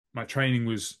my training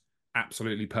was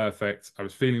absolutely perfect. I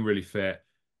was feeling really fit.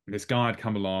 And this guy had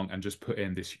come along and just put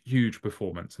in this huge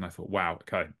performance. And I thought, wow,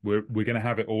 okay, we're going to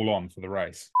have it all on for the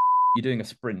race. You're doing a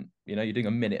sprint, you're doing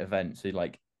a minute event. So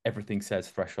like everything says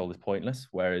threshold is pointless.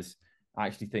 Whereas I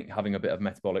actually think having a bit of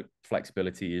metabolic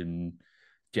flexibility and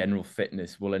general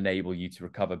fitness will enable you to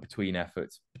recover between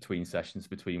efforts, between sessions,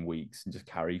 between weeks, and just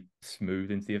carry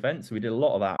smooth into the event. So we did a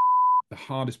lot of that. The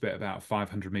hardest bit about a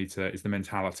 500 meter is the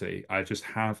mentality. I just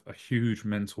have a huge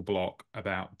mental block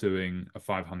about doing a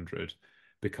 500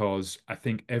 because I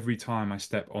think every time I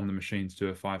step on the machine to do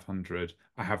a 500,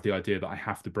 I have the idea that I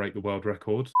have to break the world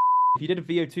record. If you did a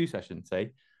VO2 session,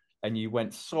 say, and you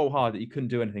went so hard that you couldn't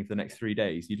do anything for the next 3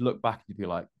 days, you'd look back and you'd be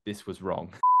like, this was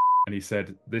wrong. And he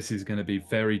said, this is going to be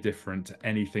very different to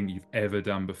anything you've ever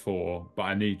done before, but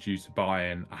I need you to buy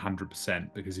in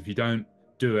 100% because if you don't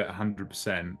do it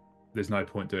 100%, there's no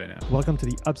point doing it. Welcome to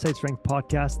the Upside Strength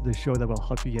Podcast, the show that will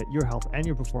help you get your health and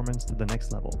your performance to the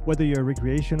next level. Whether you're a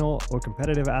recreational or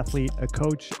competitive athlete, a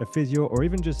coach, a physio, or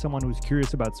even just someone who's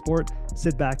curious about sport,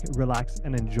 sit back, relax,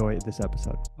 and enjoy this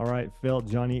episode. All right, Phil,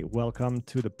 Jonny, welcome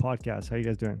to the podcast. How you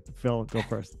guys doing? Phil, go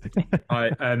first.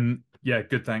 Hi, yeah,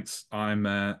 good, thanks. I'm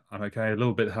okay. A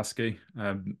little bit husky.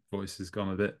 Voice has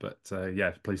gone a bit, but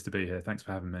yeah, pleased to be here. Thanks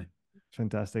for having me.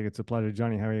 Fantastic. It's a pleasure.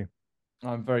 Jonny, how are you?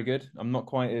 I'm very good. I'm not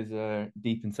quite as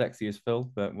deep and sexy as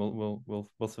Phil, but we'll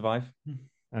survive.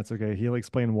 That's okay. He'll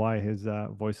explain why his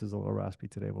voice is a little raspy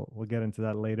today. We'll get into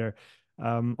that later.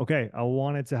 Okay, I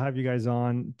wanted to have you guys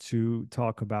on to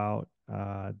talk about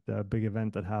the big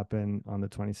event that happened on the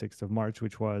 26th of March,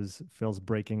 which was Phil's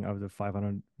breaking of the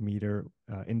 500-meter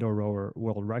indoor rower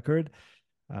world record.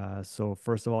 So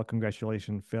first of all,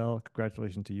 congratulations, Phil.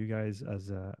 Congratulations to you guys as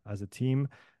a team.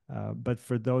 But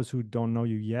for those who don't know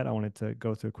you yet, I wanted to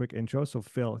go through a quick intro. So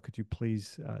Phil, could you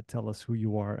please tell us who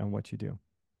you are and what you do?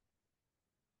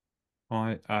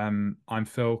 Hi, I'm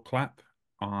Phil Clapp.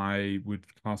 I would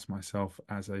class myself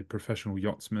as a professional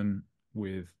yachtsman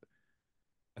with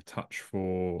a touch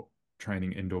for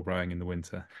training indoor rowing in the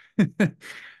winter.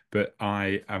 But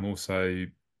I am also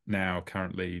now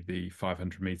currently the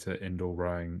 500-meter indoor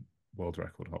rowing world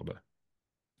record holder.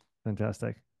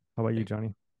 Fantastic. How about you,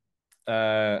 Jonny?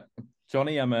 Uh,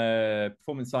 Jonny, I'm a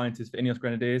performance scientist for Ineos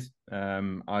Grenadiers.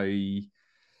 I've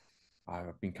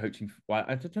been coaching. Well,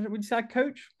 I don't know. Would you say I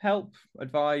coach, help,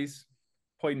 advise,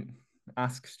 point,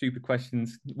 ask stupid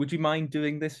questions? Would you mind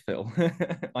doing this, Phil?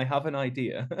 I have an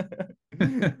idea.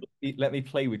 Let me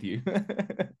play with you.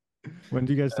 When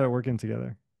do you guys start working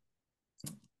together?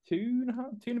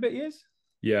 2.5, 2 and a bit years.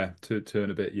 Yeah, two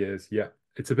and a bit years. Yeah,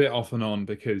 it's a bit off and on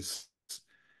because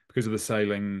of the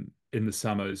sailing in the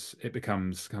summers. It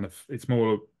becomes it's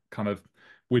more kind of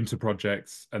winter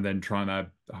projects and then trying to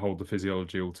hold the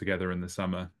physiology all together in the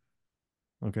summer.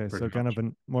 Okay, Pretty so kind much. of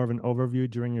more of an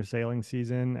overview during your sailing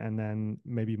season, and then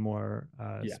maybe more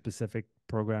Yeah, specific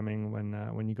programming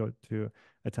when you go to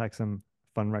attack some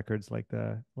fun records like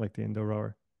the indoor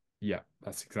rower. yeah,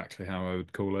 that's exactly how I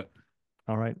would call it.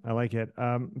 All right, I like it.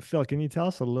 Phil, can you tell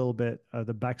us a little bit of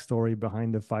the backstory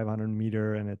behind the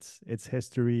 500-meter and its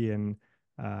history and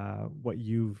what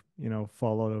you've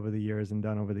followed over the years and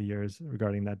done over the years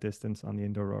regarding that distance on the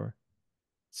indoor rower?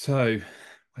 So,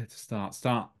 where to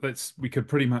start? We could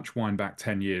pretty much wind back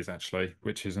 10 years actually,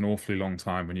 which is an awfully long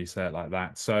time when you say it like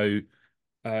that. So,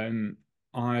 um,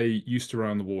 I used to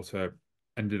row on the water,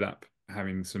 ended up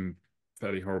having some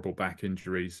fairly horrible back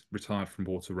injuries, retired from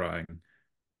water rowing,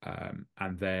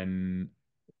 and then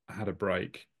I had a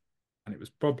break, and it was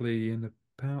probably in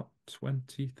about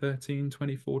 2013,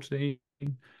 2014.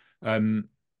 I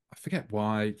forget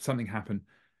why, something happened.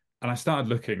 And I started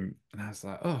looking and I was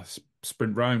like, oh,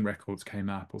 sprint rowing records came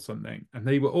up or something. And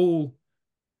they're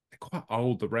quite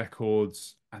old, the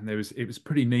records. And it was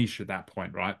pretty niche at that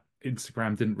point, right?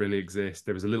 Instagram didn't really exist.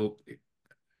 There was a little,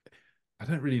 I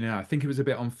don't really know. I think it was a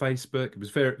bit on Facebook. It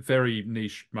was very, very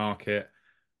niche market.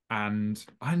 And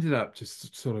I ended up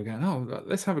just sort of going, oh,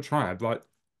 let's have a try. I'd like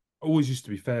always used to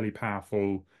be fairly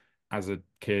powerful as a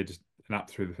kid and up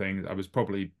through the things. I was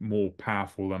probably more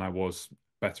powerful than I was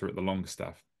better at the long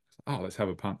stuff. Oh, let's have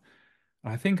a punt.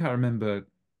 And I think I remember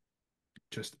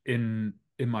just in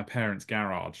my parents'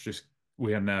 garage, just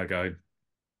we had an ergo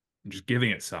and just giving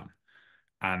it some.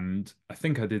 And I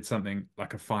think I did something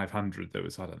like a 500 that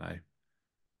was, I don't know,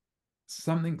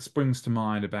 something springs to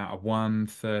mind about a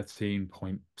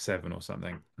 113.7 or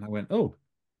something. And I went, oh,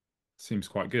 seems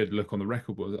quite good. Look on the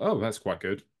record book. Oh, that's quite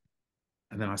good.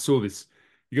 And then I saw this,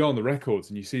 you go on the records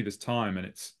and you see this time and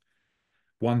it's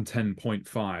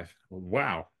 110.5. Well,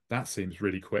 wow, that seems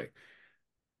really quick.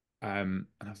 And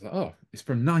I was like, oh, it's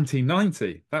from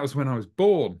 1990. That was when I was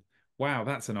born. wow,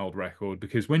 that's an old record.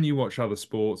 Because when you watch other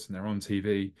sports and they're on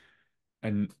TV,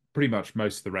 and pretty much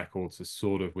most of the records are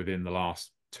sort of within the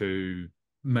last 2,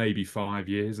 maybe 5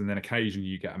 years, and then occasionally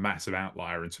you get a massive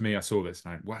outlier. And to me, I saw this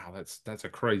and I went, wow, that's a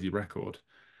crazy record,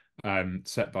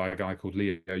 set by a guy called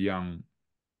Leo Young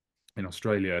in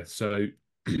Australia. So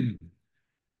I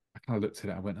kind of looked at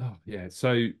it, I went, oh yeah.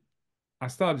 So I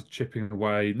started chipping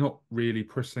away, not really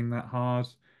pressing that hard.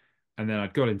 And then I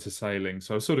got into sailing.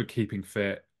 So I was sort of keeping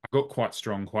fit. I got quite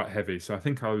strong, quite heavy. So I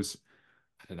think I was,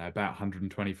 I don't know, about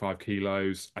 125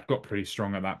 kilos. I got pretty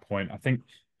strong at that point. I think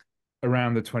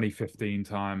around the 2015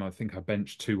 time, I think I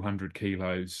benched 200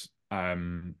 kilos,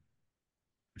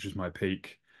 which was my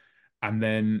peak. And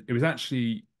then it was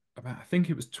actually about, I think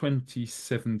it was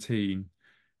 2017,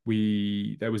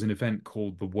 there was an event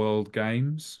called the World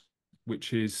Games,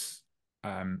 which is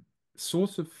um,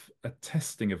 sort of a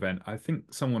testing event. I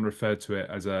think someone referred to it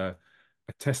as a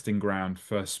testing ground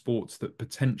for sports that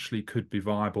potentially could be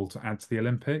viable to add to the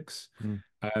Olympics. Mm.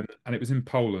 And it was in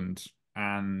Poland,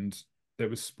 and there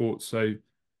was sports. So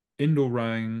indoor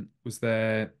rowing was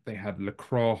there. They had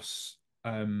lacrosse.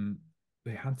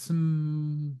 They had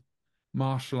some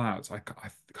martial arts. I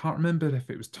can't remember if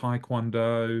it was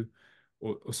taekwondo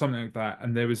or something like that.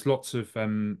 And there was lots of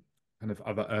kind of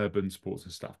other urban sports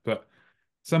and stuff. But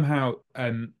somehow,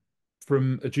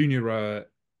 from a junior rower,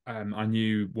 I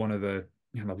knew one of the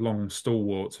long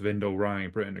stalwarts of indoor rowing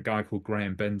in Britain, a guy called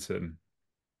Graham Benton,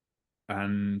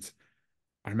 and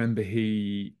I remember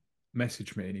he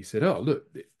messaged me and he said, "Oh, look,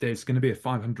 there's going to be a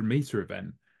 500-meter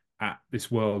event at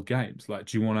this World Games. Like,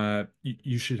 do you want to?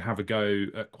 You should have a go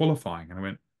at qualifying." And I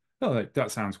went, "Oh,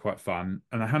 that sounds quite fun."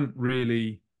 And I hadn't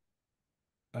really,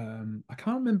 I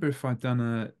can't remember if I'd done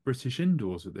a British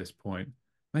indoors at this point.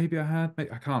 Maybe I had.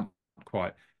 Maybe, I can't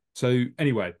quite. So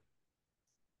anyway,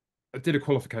 I did a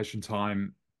qualification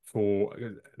time for.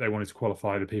 They wanted to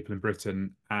qualify the people in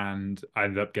Britain, and I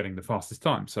ended up getting the fastest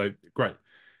time. So great.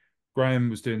 Graham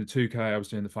was doing the 2K, I was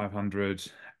doing the 500.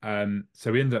 So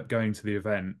we ended up going to the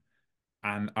event.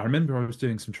 And I remember I was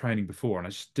doing some training before and I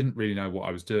just didn't really know what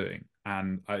I was doing.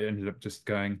 And I ended up just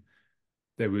going,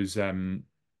 there was a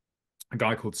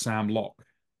guy called Sam Locke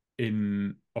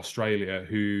in Australia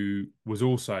who was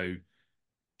also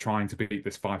trying to beat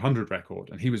this 500 record.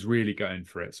 And he was really going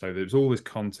for it. So there was all this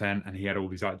content and he had all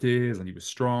these ideas and he was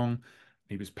strong.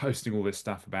 He was posting all this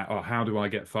stuff about, oh, how do I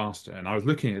get faster? And I was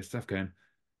looking at stuff going,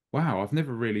 wow, I've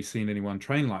never really seen anyone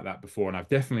train like that before. And I've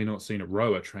definitely not seen a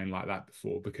rower train like that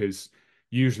before because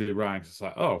usually rowing it's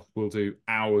like, oh, we'll do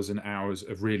hours and hours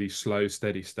of really slow,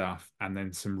 steady stuff and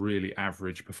then some really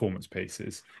average performance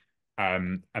pieces.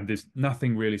 And there's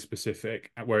nothing really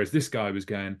specific. Whereas this guy was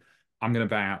going, I'm going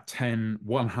to bow out 10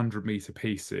 100-meter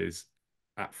pieces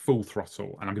at full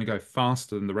throttle and I'm going to go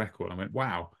faster than the record. I went,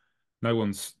 wow,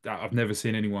 I've never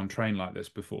seen anyone train like this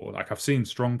before. Like I've seen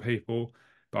strong people,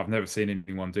 but I've never seen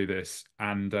anyone do this.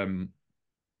 And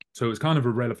so it was kind of a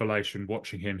revelation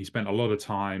watching him. He spent a lot of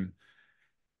time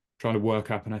trying to work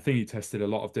up, and I think he tested a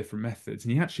lot of different methods.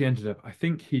 And he actually ended up, I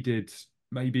think he did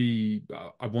maybe,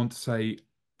 I want to say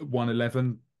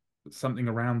 111, something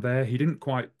around there. He didn't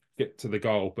quite get to the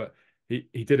goal, but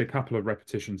he did a couple of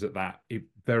repetitions at that.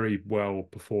 Very well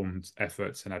performed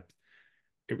efforts, and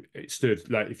it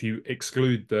stood like if you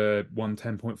exclude the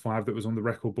 110.5 that was on the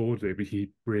record board, he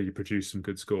really produced some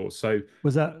good scores. So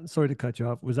Was that, sorry to cut you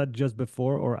off, was that just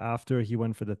before or after he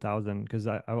went for the 1,000? Because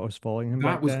I was following him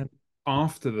that back was then.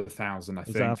 after the 1,000, I It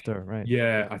was think. after, right?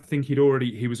 Yeah, I think he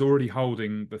was already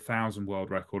holding the 1,000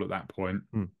 world record at that point.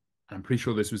 Hmm. I'm pretty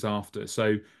sure this was after.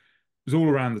 So it was all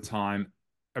around the time.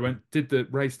 Did the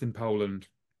race in Poland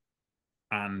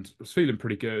and was feeling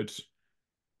pretty good.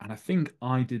 And I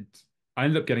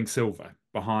ended up getting silver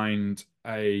behind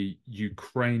a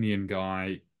Ukrainian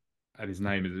guy, and his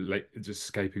name is just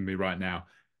escaping me right now.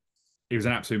 He was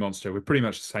an absolute monster. We're pretty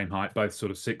much the same height, both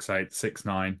sort of 6'8",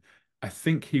 6'9". I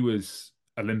think he was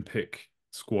Olympic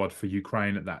squad for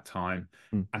Ukraine at that time.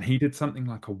 Hmm. And he did something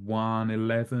like a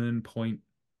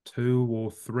 111.2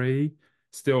 or 3.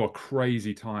 Still a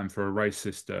crazy time for a race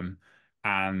system.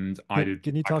 And Can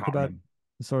you I talk can't about, remember.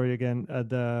 sorry again,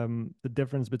 the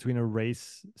difference between a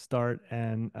race start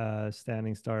and a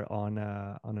standing start on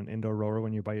an indoor rower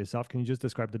when you're by yourself? Can you just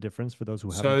describe the difference for those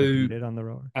who haven't So, competed on the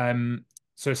rower?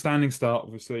 so standing start,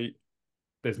 obviously,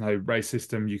 there's no race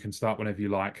system. You can start whenever you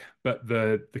like. But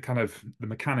the kind of the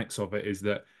mechanics of it is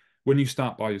that when you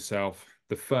start by yourself,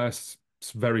 the first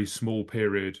very small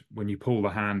period when you pull the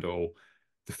handle,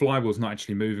 the flywheel's not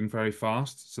actually moving very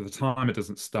fast. So the timer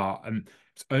doesn't start. And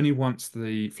it's only once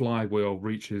the flywheel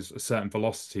reaches a certain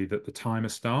velocity that the timer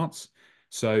starts.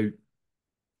 So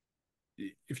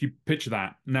if you picture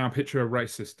that, now picture a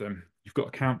race system. You've got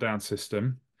a countdown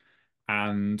system,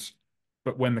 and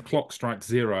but when the clock strikes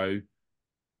zero,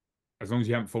 as long as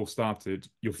you haven't full started,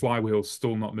 your flywheel's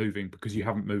still not moving because you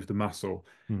haven't moved the muscle.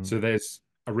 Mhm. So there's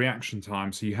a reaction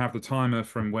time. So you have the timer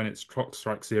from when its clock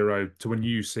strikes zero to when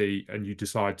you see and you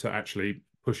decide to actually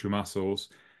push your muscles.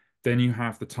 Then you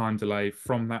have the time delay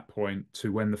from that point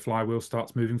to when the flywheel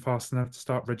starts moving fast enough to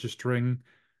start registering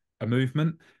a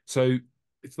movement. So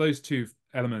it's those two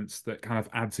elements that kind of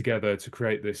add together to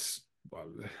create this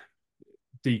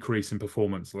decrease in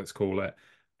performance, let's call it.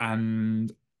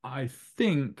 And I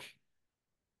think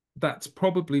that's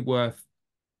probably worth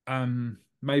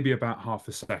maybe about half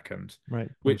a second, Right,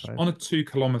 which 0.5. on a 2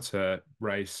 kilometer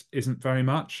race isn't very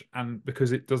much. And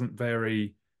because it doesn't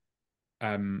vary,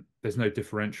 there's no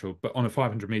differential. But on a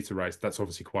 500-meter race, that's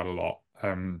obviously quite a lot.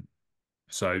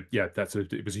 So yeah,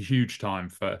 it was a huge time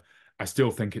for. I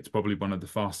still think it's probably one of the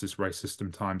fastest race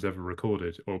system times ever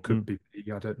recorded, or could Mm.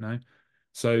 be. I don't know.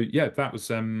 So yeah, that was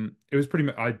it was pretty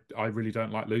much. I really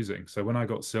don't like losing. So when I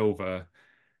got silver,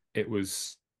 it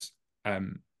was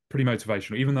um pretty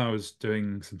motivational. Even though I was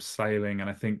doing some sailing, and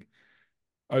I think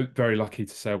I was very lucky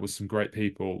to sail with some great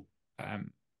people.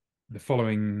 Um, the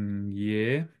following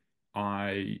year,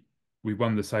 I we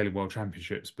won the Sailing World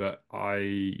Championships, but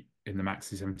I in the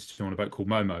Maxi 72 on a boat called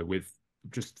Momo with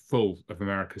just full of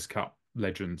America's Cup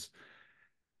legends.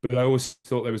 But I always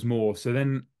thought there was more. So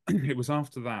then it was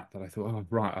after that that I thought, oh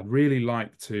right, I'd really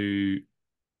like to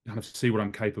kind of see what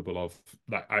I'm capable of.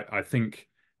 Like I think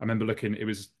I remember looking, it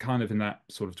was kind of in that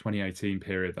sort of 2018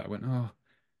 period that I went, oh,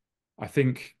 I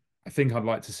think I'd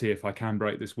like to see if I can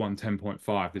break this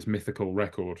 110.5, this mythical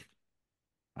record.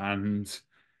 And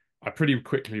I pretty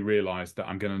quickly realized that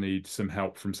I'm going to need some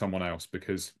help from someone else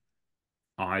because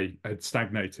I had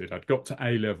stagnated. I'd got to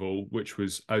A level, which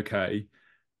was okay,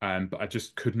 but I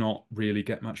just could not really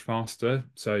get much faster.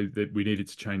 So that we needed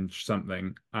to change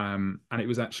something. And it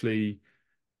was actually,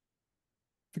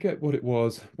 forget what it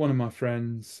was, one of my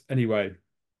friends. Anyway,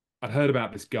 I'd heard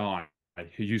about this guy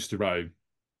who used to row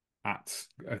at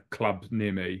a club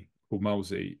near me called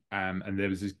Molesey, and there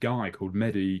was this guy called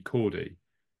Mehdi Cordy.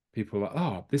 People are like,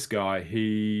 oh, this guy,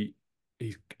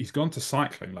 he's gone to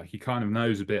cycling. Like he kind of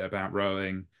knows a bit about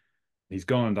rowing. He's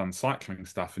gone and done cycling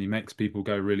stuff, and he makes people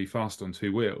go really fast on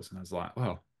two wheels. And I was like,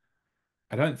 well,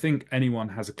 I don't think anyone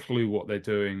has a clue what they're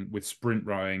doing with sprint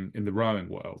rowing in the rowing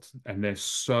world, and they're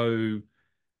so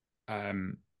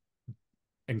um,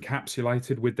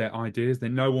 encapsulated with their ideas.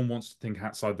 Then no one wants to think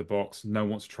outside the box. No one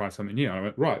wants to try something new. And I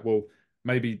went, right, well,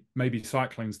 maybe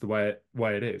cycling's the way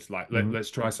it is. Like Mhm.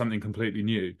 let's try something completely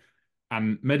new.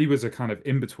 And Mehdi was a kind of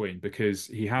in between because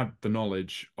he had the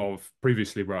knowledge of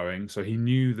previously rowing, so he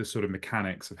knew the sort of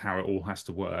mechanics of how it all has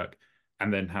to work,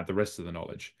 and then had the rest of the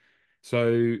knowledge.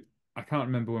 So I can't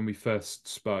remember when we first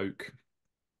spoke.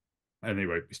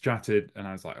 Anyway, we chatted, and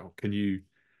I was like, "Oh, can you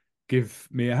give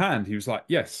me a hand?" He was like,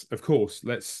 "Yes, of course.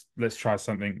 Let's try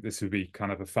something. This would be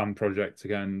kind of a fun project to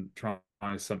go and try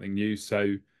something new."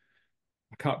 So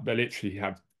I literally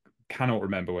have cannot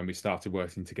remember when we started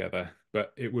working together,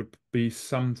 but it would be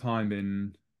sometime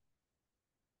in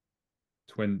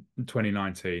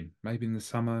 2019, maybe in the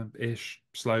summer-ish,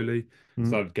 slowly Mhm.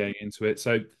 started getting into it.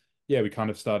 So yeah, we kind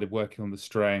of started working on the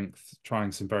strength,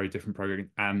 trying some very different programming,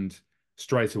 and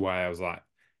straight away I was like,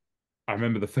 I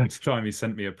remember the first time he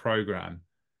sent me a program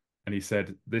and he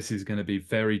said, "This is going to be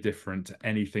very different to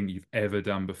anything you've ever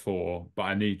done before, but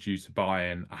I need you to buy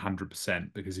in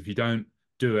 100% because if you don't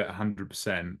do it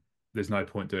 100%, there's no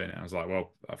point doing it." I was like,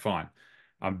 "Well, fine.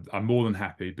 I'm more than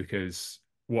happy because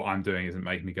what I'm doing isn't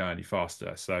making me go any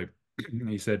faster." So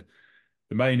he said,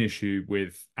 the main issue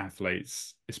with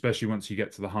athletes, especially once you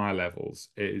get to the higher levels,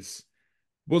 is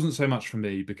wasn't so much for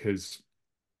me because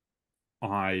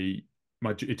I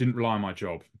it didn't rely on my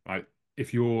job.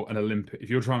 If you're an Olympic, if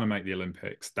you're trying to make the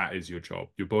Olympics, that is your job.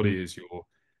 Your Mhm. body is your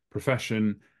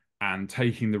profession, and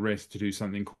taking the risk to do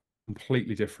something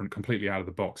completely different, completely out of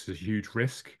the box is a huge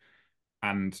risk,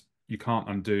 and you can't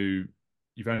undo.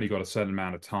 You've only got a certain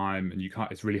amount of time, and you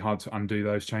can't. It's really hard to undo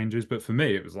those changes. But for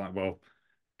me, it was like, well,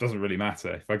 it doesn't really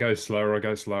matter. If I go slower, I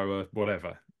go slower,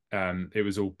 whatever. It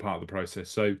was all part of the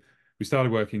process. So we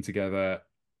started working together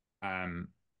um,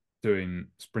 doing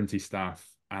sprinty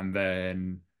stuff, and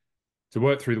then to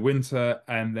work through the winter,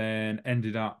 and then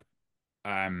ended up,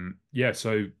 yeah,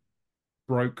 so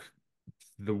broke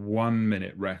the 1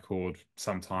 minute record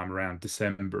sometime around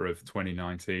December of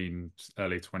 2019,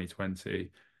 early 2020.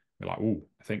 We're like, oh,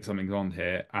 I think something's on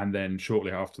here. And then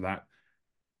shortly after that,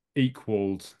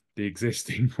 equaled the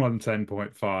existing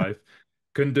 110.5.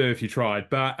 couldn't do if you tried.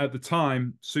 But at the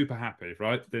time, super happy,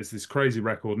 right? There's this crazy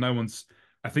record. No one's,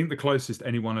 I think the closest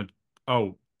anyone had,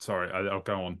 oh, sorry, I'll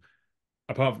go on.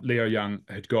 Apart from Leo Young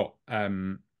had got,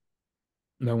 no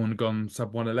one had gone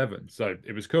sub 111. So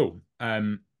it was cool.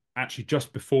 Actually,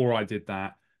 just before I did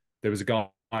that, there was a guy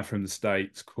from the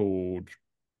States called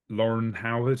Lauren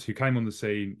Howard who came on the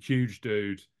scene, huge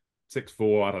dude,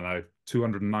 6'4", I don't know,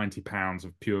 290 pounds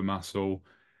of pure muscle.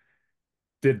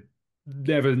 Did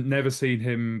never seen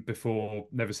him before,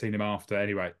 never seen him after.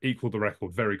 Anyway, equaled the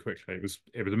record very quickly. It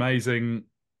was amazing.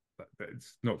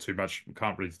 It's not too much.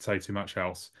 Can't really say too much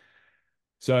else.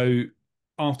 So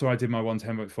after I did my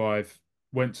 110.5,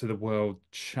 went to the World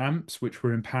Champs, which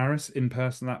were in Paris in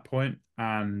person at that point,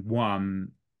 and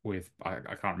won with I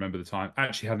can't remember the time.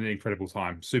 Actually had an incredible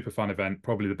time. Super fun event.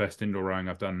 Probably the best indoor rowing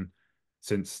I've done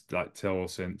since like till or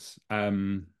since.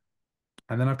 And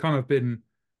then I've kind of been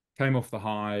came off the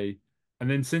high, and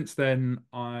then since then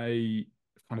I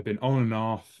have kind of been on and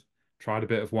off. Tried a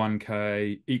bit of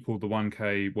 1K, equaled the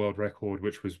 1K world record,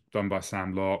 which was done by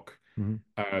Sam Locke. Hmm.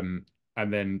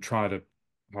 And then tried a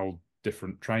whole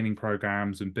different training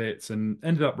programs and bits, and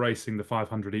ended up racing the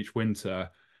 500 each winter.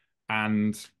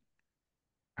 And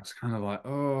I was kind of like,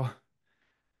 oh,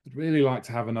 I'd really like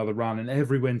to have another run. And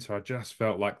every winter, I just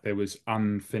felt like there was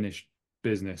unfinished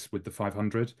business with the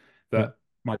 500, Yeah. that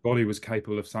my body was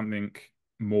capable of something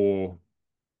more,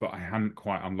 but I hadn't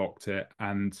quite unlocked it.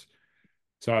 And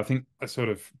so I think I sort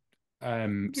of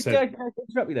Just said, can I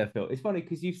interrupt you there, Phil? It's funny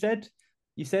because you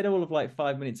said all of like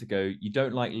 5 minutes ago you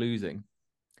don't like losing,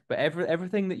 but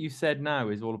everything that you said now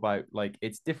is all about like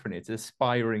it's different. It's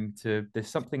aspiring to. There's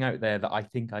something out there that I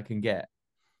think I can get.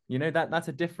 That's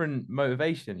a different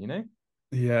motivation.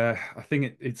 yeah, I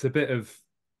think it's a bit of,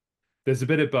 there's a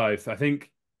bit of both. I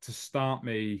think to start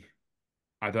me,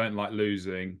 I don't like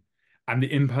losing. And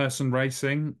the in-person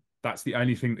racing, that's the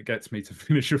only thing that gets me to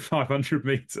finish a 500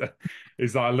 meter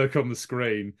is that I look on the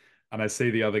screen and I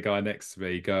see the other guy next to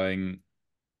me going,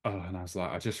 oh, and I was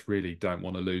like, I just really don't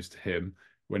want to lose to him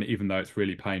when even though it's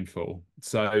really painful.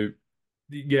 So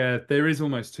yeah, there is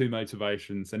almost two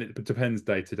motivations, and it depends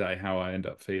day to day how I end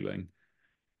up feeling.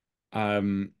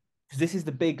 Um, Because this is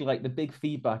the big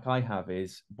feedback I have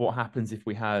is what happens if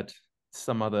we had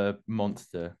some other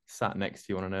monster sat next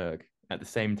to you on an erg at the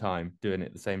same time doing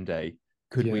it the same day?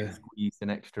 Could we yeah, squeeze an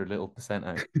extra little percent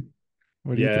out?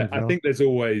 What do you yeah, think, I Phil? think there's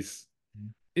always,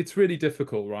 it's really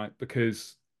difficult, right?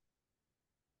 Because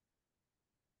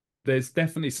there's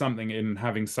definitely something in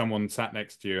having someone sat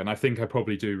next to you. And I think I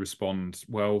probably do respond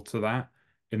well to that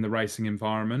in the racing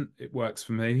environment. It works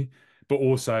for me. But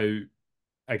also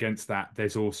against that,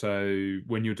 there's also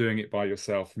when you're doing it by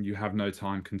yourself and you have no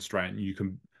time constraint, you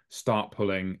can start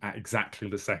pulling at exactly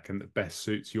the second that best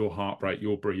suits your heart rate,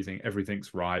 your breathing,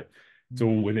 everything's right. It's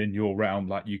all within your realm.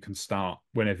 Like you can start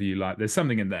whenever you like. There's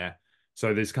something in there.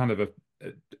 So there's kind of a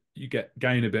you get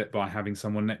gain a bit by having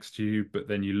someone next to you, but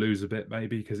then you lose a bit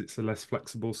maybe because it's a less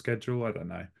flexible schedule. I don't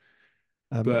know.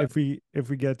 But If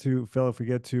we get to Phil, if we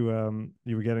get to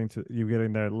you were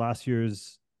getting there last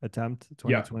year's attempt,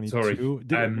 yeah, sorry.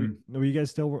 2022. Were you guys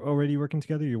still already working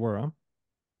together? You were, huh?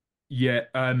 Yeah,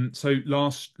 so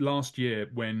last year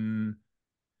when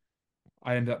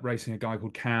I ended up racing a guy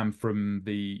called Cam from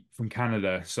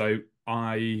Canada. So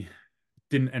I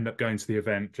didn't end up going to the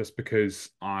event just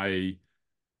because I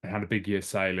had a big year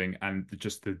sailing, and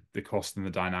just the cost and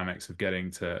the dynamics of getting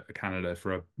to Canada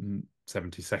for a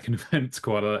 70-second event is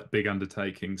quite a big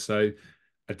undertaking. So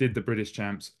I did the British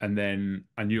champs, and then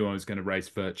I knew I was going to race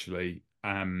virtually.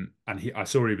 And I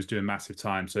saw he was doing massive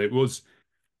time. So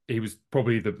he was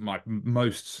probably my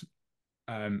most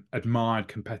admired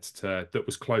competitor that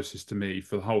was closest to me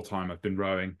for the whole time I've been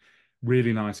rowing.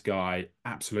 Really nice guy,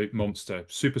 absolute monster,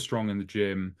 super strong in the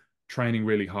gym, training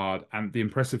really hard. And the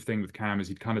impressive thing with Cam is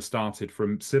he'd kind of started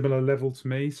from similar level to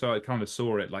me. So I kind of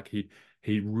saw it like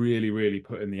he really, really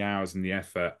put in the hours and the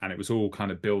effort, and it was all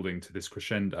kind of building to this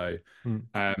crescendo. Mm.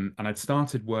 And I'd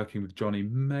started working with Jonny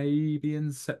maybe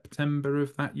in September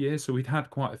of that year. So we'd had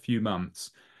quite a few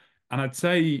months. And I'd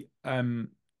say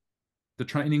the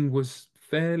training was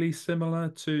fairly similar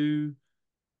to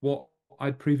what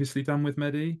I'd previously done with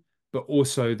Medi, but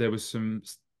also there was some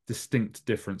distinct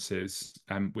differences,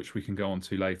 which we can go on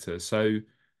to later. So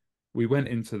we went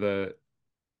into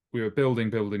we were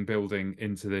building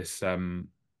into this.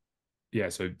 Yeah,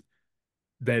 so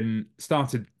then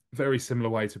started very similar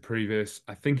way to previous.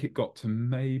 I think it got to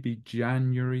maybe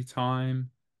January time.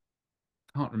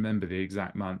 Can't remember the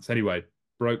exact months. Anyway,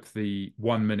 broke the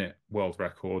 1 minute world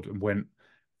record and went,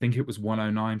 I think it was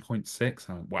 109.6.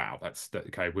 I went, wow,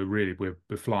 okay.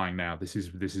 We're flying now. This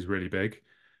is really big.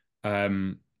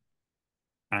 Um,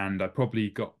 and I probably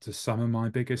got to some of my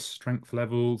biggest strength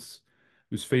levels.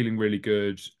 Was feeling really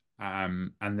good.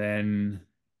 And then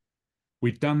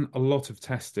we'd done a lot of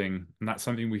testing, and that's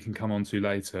something we can come on to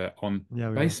later on Yeah,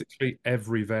 we will. basically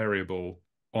every variable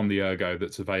on the ergo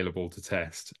that's available to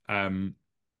test.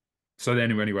 So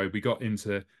then anyway, we got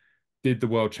into did the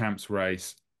world champs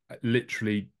race,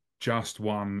 literally just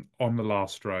won on the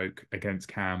last stroke against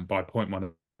Cam by point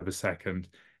 0.1 of a second.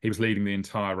 He was leading the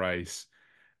entire race.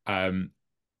 Um,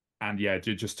 and yeah,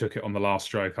 just took it on the last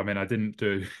stroke. I mean, I didn't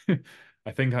do,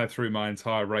 I think I threw my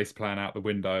entire race plan out the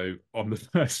window on the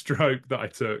first stroke that I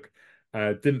took.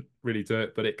 Didn't really do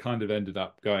it, but it kind of ended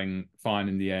up going fine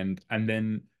in the end. And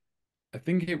then I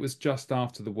think it was just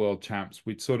after the World Champs,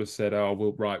 we'd sort of said, "Oh,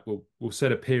 we'll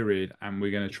set a period, and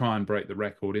we're going to try and break the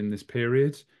record in this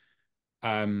period."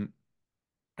 Um,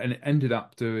 and it ended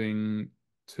up doing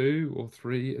 2 or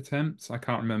 3 attempts, I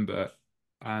can't remember,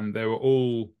 and they were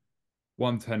all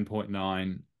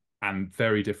 110.9 and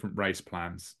very different race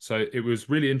plans. So it was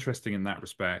really interesting in that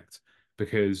respect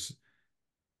because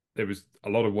there was a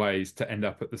lot of ways to end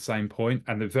up at the same point,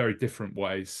 and they're very different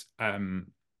ways.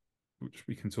 Which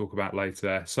we can talk about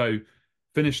later. So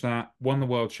finished that, won the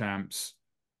world champs.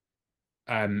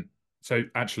 Um, so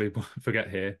actually, forget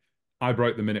here, I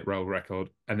broke the minute roll record,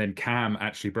 and then Cam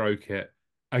actually broke it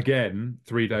again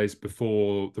 3 days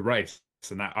before the race.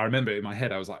 And that I remember in my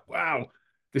head, I was like, wow,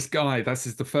 this guy, this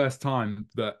is the first time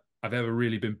that I've ever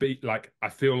really been beat. Like, I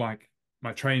feel like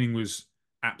my training was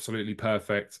absolutely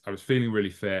perfect. I was feeling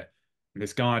really fit. And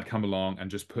this guy had come along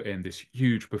and just put in this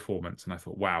huge performance. And I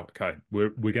thought, wow, okay,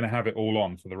 we're gonna have it all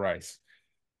on for the race.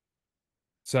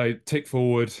 So tick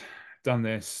forward, done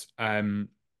this. Go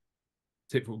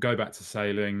back to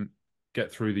sailing,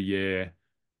 get through the year.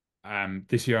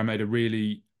 This year I made a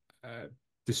really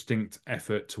distinct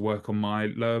effort to work on my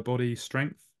lower body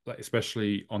strength, like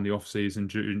especially on the off season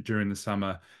during the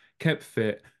summer. Kept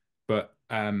fit, but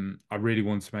I really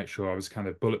wanted to make sure I was kind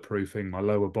of bulletproofing my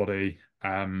lower body.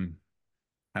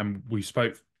 And we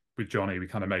spoke with Jonny. We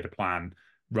kind of made a plan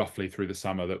roughly through the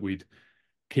summer that we'd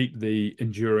keep the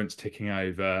endurance ticking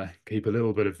over, keep a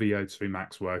little bit of VO2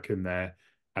 max work in there,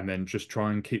 and then just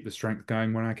try and keep the strength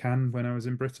going when I can when I was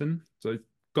in Britain. So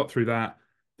got through that,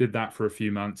 did that for a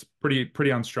few months, pretty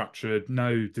unstructured,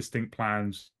 no distinct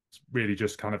plans, really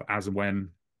just kind of as and when.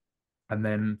 And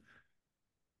then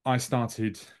I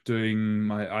started doing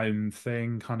my own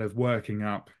thing, kind of working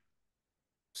up,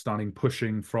 starting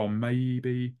pushing from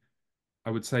maybe I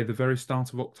would say the very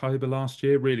start of October last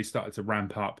year, really started to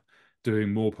ramp up,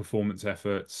 doing more performance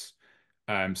efforts,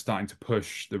 starting to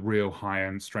push the real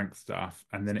high-end strength stuff.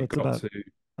 And then So it it's got to,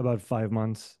 about 5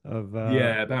 months of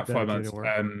yeah, about five dedicated months. work.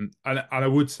 And I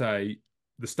would say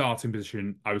the starting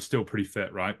position, I was still pretty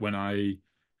fit, right? When I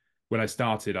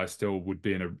started, I still would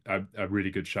be in a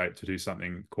really good shape to do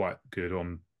something quite good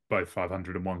on both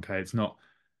 500 and 1K. It's not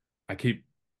I keep,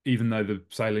 even though the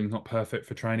sailing's not perfect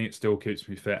for training, it still keeps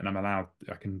me fit and I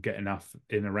can get enough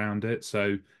in around it.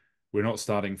 So we're not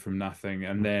starting from nothing.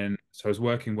 And Mm. then, so I was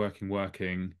working.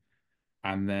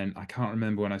 And then I can't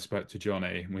remember when I spoke to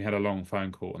Jonny and we had a long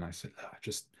phone call and I said,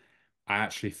 "Look, I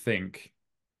actually think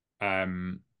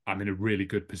I'm in a really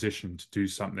good position to do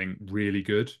something really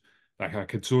good. Like I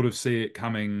could sort of see it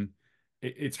coming.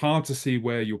 It's hard to see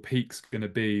where your peak's going to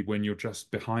be when you're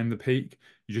just behind the peak.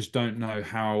 You just don't know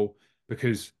how,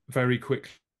 because very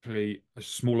quickly, a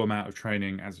small amount of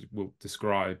training, as we'll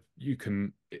describe, you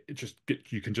can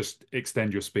just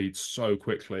extend your speed so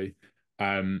quickly.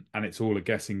 And it's all a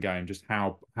guessing game, just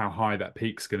how high that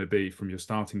peak's going to be from your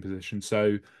starting position.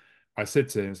 So I said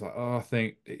to him, it's like, oh, I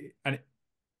think,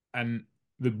 and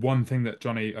the one thing that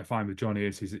I find with Jonny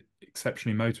is he's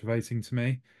exceptionally motivating to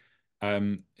me.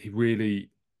 He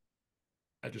really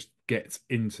just gets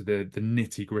into the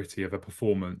nitty gritty of a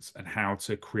performance and how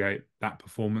to create that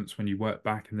performance when you work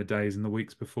back in the days and the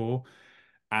weeks before.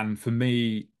 And for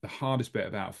me, the hardest bit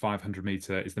about 500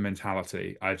 meter is the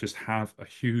mentality. I just have a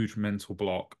huge mental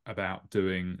block about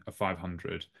doing a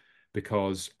 500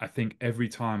 because I think every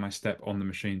time I step on the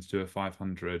machine to do a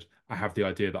 500, I have the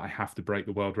idea that I have to break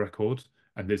the world record.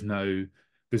 And there's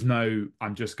no,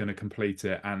 I'm just going to complete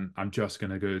it and I'm just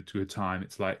going to go to a time.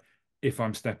 It's like, if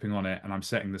I'm stepping on it and I'm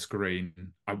setting the screen,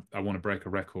 I want to break a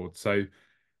record. So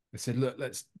I said, look,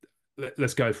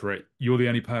 let's go for it. You're the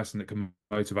only person that can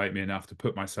motivate me enough to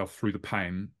put myself through the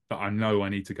pain that I know I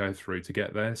need to go through to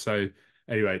get there. So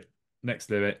anyway,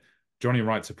 next limit, Jonny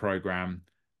writes a program.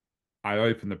 I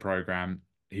open the program.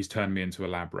 He's turned me into a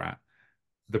lab rat.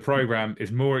 The program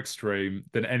is more extreme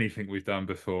than anything we've done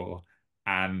before.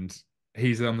 And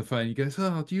he's on the phone. He goes,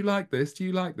 "Oh, do you like this? Do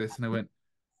you like this?" And I went,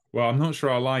 Well, I'm not sure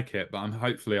I like it, but I'm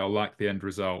hopefully I'll like the end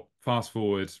result. Fast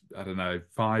forward, I don't know,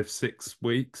 5, 6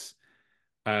 weeks,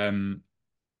 um,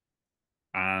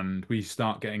 and we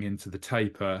start getting into the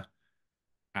taper.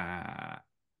 And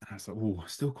I was like, oh,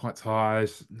 still quite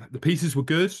tired. The pieces were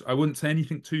good. I wouldn't say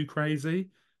anything too crazy.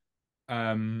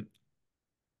 Um,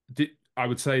 I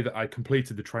would say that I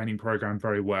completed the training program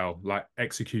very well, like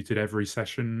executed every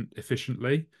session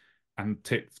efficiently and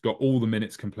got all the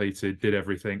minutes completed, did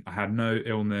everything. I had no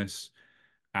illness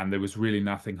and there was really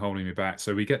nothing holding me back.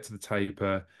 So we get to the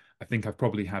taper. I think I've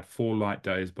probably had 4 light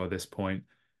days by this point.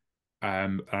 I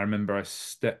remember I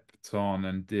stepped on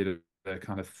and did a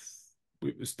kind of,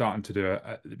 we were starting to do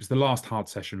it was the last hard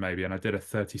session maybe, and I did a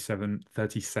 30-second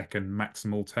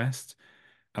maximal test.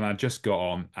 And I just got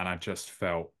on and I just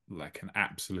felt like an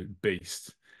absolute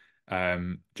beast.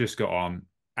 Just got on,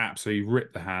 absolutely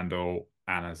ripped the handle,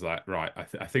 and I was like, right,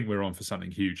 I think we're on for something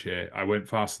huge here. I went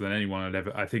faster than anyone had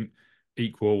ever, I think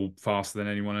equal faster than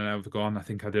anyone had ever gone. I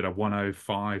think I did a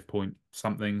 105 point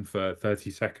something for 30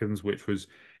 seconds, which was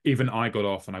even I got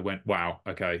off and I went, wow,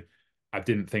 okay. I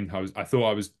thought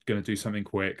I was going to do something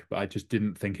quick, but I just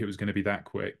didn't think it was going to be that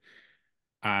quick.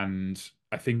 And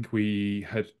I think we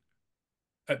had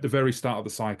at the very start of the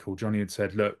cycle, Jonny had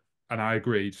said, look, and I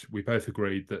agreed, we both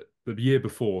agreed that the year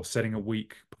before, setting a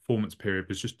week performance period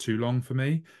was just too long for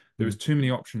me. There Hmm. was too many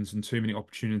options and too many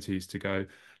opportunities to go,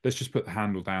 let's just put the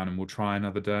handle down and we'll try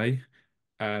another day.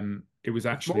 It was It's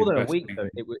actually more the than a best week thing.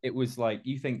 though. It was like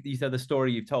you said the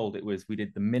story you've told. It was we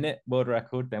did the minute world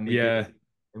record, Yeah,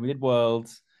 then we did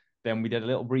worlds, then we did a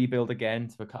little rebuild again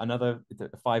to another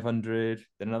 500,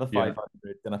 then another yeah,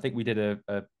 500, then I think we did a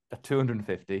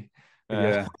 250. Uh,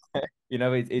 yeah.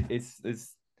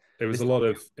 It was it's a lot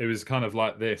of, it was kind of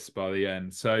like this by the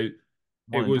end. So it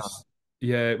one and done. was,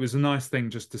 yeah, it was a nice thing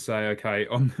just to say, okay,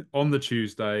 on the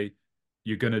Tuesday,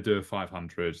 you're going to do a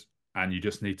 500 and you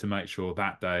just need to make sure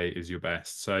that day is your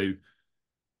best. So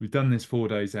we've done this 4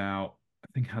 days out. I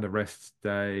think I had a rest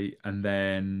day. And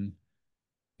then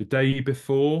the day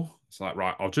before, it's like,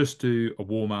 right, I'll just do a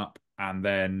warm up and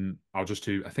then I'll just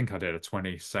do, I think I did a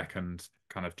 20-second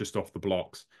kind of just off the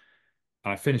blocks.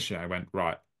 And I finished it. I went,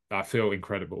 right, I feel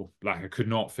incredible. Like I could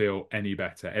not feel any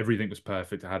better. Everything was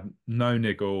perfect. I had no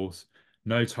niggles,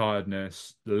 no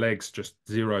tiredness, the legs just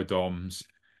zero DOMs.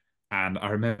 And I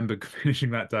remember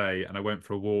finishing that day and I went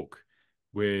for a walk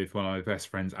with one of my best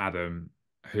friends, Adam,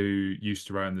 who used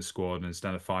to run the squad and has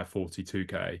done a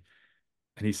 542K.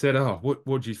 And he said, oh,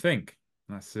 what do you think?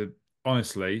 And I said,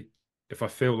 honestly, if I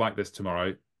feel like this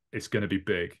tomorrow, it's going to be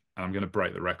big and I'm going to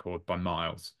break the record by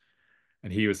miles.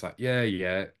 And he was like, yeah,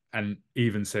 yeah. And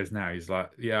even says now, he's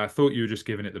like, yeah, I thought you were just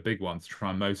giving it the big one to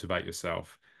try and motivate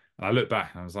yourself. And I look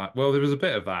back and I was like, well, there was a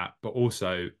bit of that, but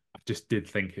also I just did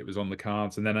think it was on the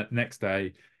cards. And then next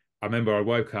day, I remember I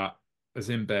woke up, I was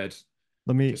in bed,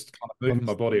 Let me just kind of let moving me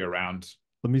my body around.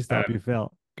 let me Um, stop you,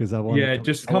 Phil, because yeah,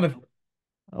 just kind of,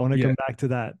 I want to yeah, come back to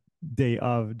that day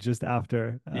of just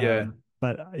after. yeah.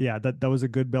 But yeah, that was a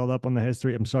good build up on the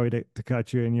history. I'm sorry to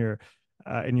cut you in your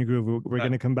groove. We're Uh,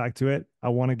 going to come back to it. I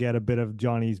want to get a bit of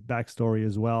Johnny's backstory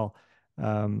as well.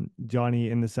 Johnny,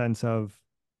 in the sense of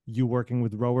you working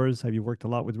with rowers, have you worked a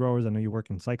lot with rowers? I know you work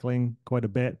in cycling quite a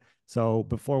bit. So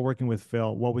before working with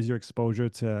Phil, what was your exposure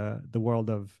to the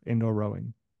world of indoor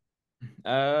rowing?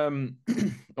 Um,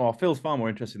 well, Phil's far more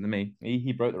interesting than me.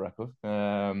 He broke the record.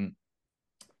 Well,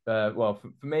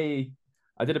 for me,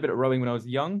 I did a bit of rowing when I was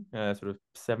young, sort of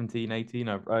 17, 18.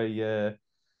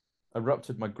 I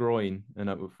ruptured my groin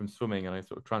and from swimming, and I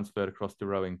sort of transferred across to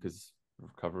rowing because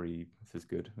recovery is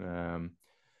good.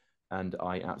 And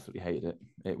I absolutely hated it.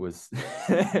 It was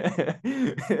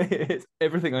it's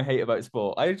everything I hate about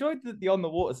sport. I enjoyed the on the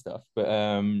water stuff, but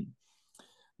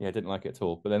yeah, I didn't like it at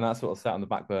all. But then that sort of sat on the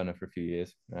back burner for a few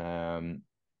years. And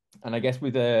I guess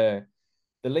with the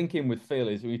link in with Phil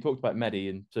is we talked about Medi,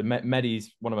 and so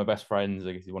Medi's one of my best friends.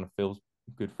 I guess he's one of Phil's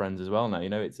good friends as well. Now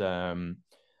it's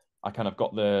I kind of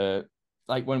got the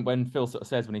like when Phil sort of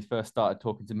says when he first started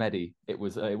talking to Medi, it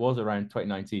was around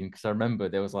 2019 because I remember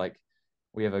there was like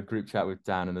we have a group chat with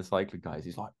Dan and the cycling guys.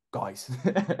 He's like, guys,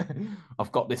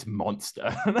 I've got this monster.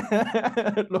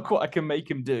 Look what I can make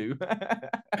him do.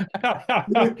 Oh,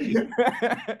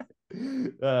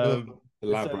 um, the so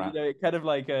lab you rat. know, it kind of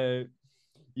like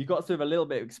you got sort of a little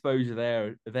bit of exposure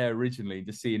there originally,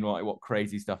 just seeing what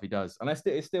crazy stuff he does. And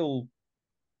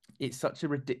it's such a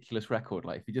ridiculous record.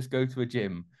 Like if you just go to a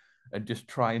gym and just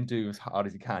try and do as hard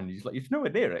as you can, you're just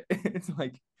nowhere near it. It's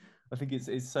like I think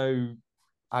it's so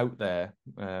out there.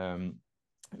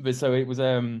 But so it was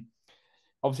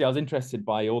obviously I was interested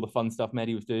by all the fun stuff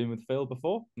Mehdi was doing with Phil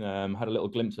before. Had a little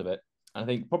glimpse of it. And I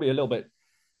think probably a little bit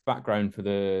background for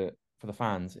the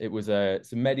fans. It was so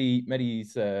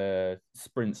Medi's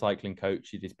sprint cycling coach.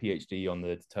 He did his PhD on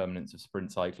the determinants of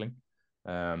sprint cycling,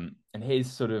 and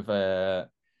his sort of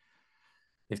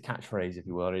his catchphrase, if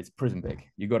you will, is prison big.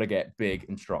 You got to get big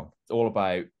and strong. It's all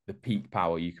about the peak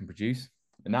power you can produce,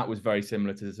 and that was very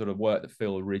similar to the sort of work that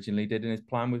Phil originally did in his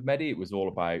plan with Medi. It was all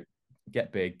about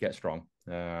get big, get strong.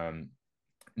 And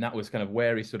that was kind of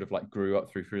where he sort of like grew up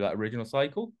through that original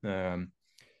cycle.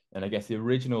 And I guess the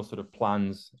original sort of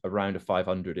plans around a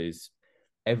 500 is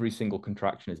every single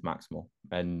contraction is maximal,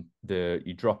 and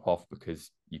you drop off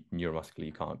because neuromuscularly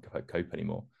you can't cope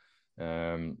anymore.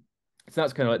 So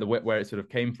that's kind of like the where it sort of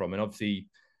came from. And obviously,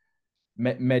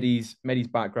 Medi's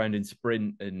background in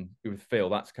sprint and with Phil,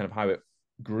 that's kind of how it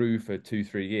grew for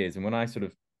 2-3 years. And when I sort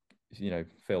of,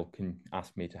 Phil can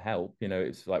ask me to help,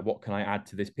 it's like, what can I add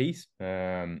to this piece?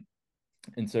 And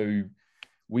so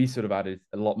we sort of added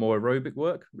a lot more aerobic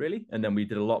work, really. And then we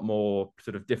did a lot more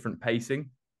sort of different pacing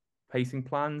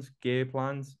plans, gear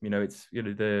plans. I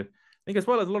think as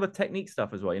well as a lot of technique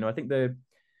stuff as well. I think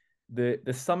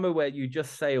the summer where you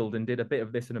just sailed and did a bit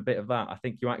of this and a bit of that, I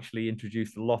think you actually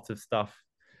introduced a lot of stuff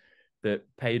that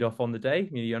paid off on the day.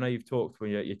 I know you've talked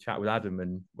when you chat with Adam,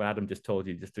 and when Adam just told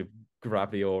you just to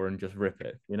grab the oar and just rip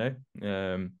it,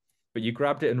 but you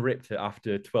grabbed it and ripped it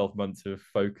after 12 months of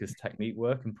focused technique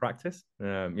work and practice.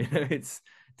 It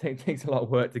takes a lot of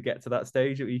work to get to that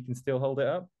stage that you can still hold it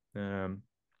up.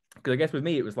 Because I guess with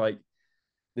me, it was like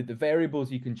the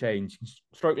variables you can change: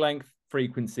 stroke length,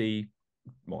 frequency,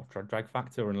 more drag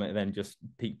factor, and then just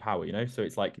peak power. So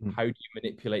it's like, how do you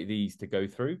manipulate these to go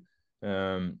through?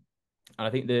 And I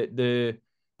think the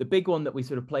big one that we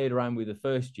sort of played around with the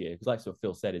first year, because like sort of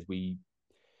Phil said, is we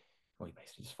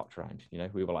basically just fucked around.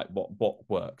 We were like, what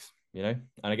works? And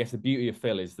I guess the beauty of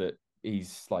Phil is that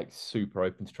he's like super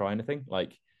open to try anything.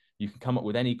 Like, you can come up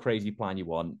with any crazy plan you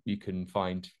want. You can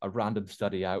find a random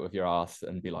study out of your ass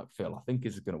and be like, Phil, I think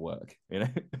this is going to work.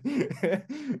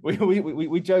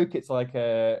 We joke, it's like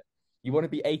you want to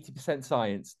be 80%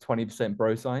 science, 20%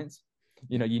 bro science.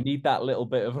 You need that little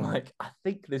bit of like, I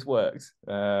think this works.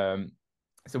 So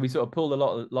we sort of pulled a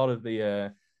lot of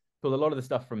the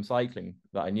stuff from cycling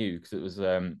that I knew, because it was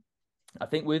I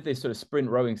think with this sort of sprint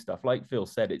rowing stuff, like Phil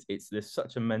said, there's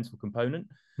such a mental component.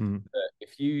 That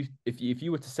if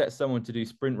you were to set someone to do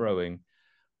sprint rowing,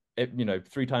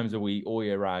 3 times a week, all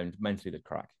year round, mentally they'd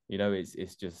crack.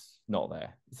 It's just not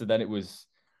there. So then it was,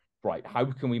 right, how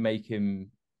can we make him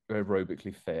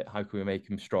aerobically fit? How can we make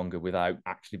him stronger without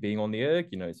actually being on the erg?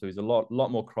 So there's a lot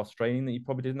more cross training than you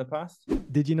probably did in the past.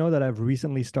 Did you know that I've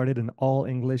recently started an all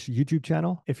English YouTube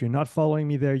channel? If you're not following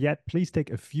me there yet, please take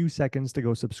a few seconds to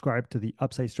go subscribe to the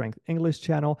Upside Strength English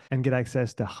channel and get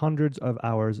access to hundreds of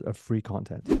hours of free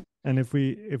content. And if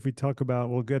we talk about,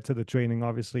 we'll get to the training,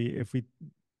 obviously.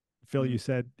 Phil, you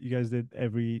said you guys did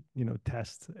every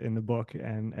test in the book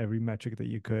and every metric that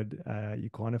you could, you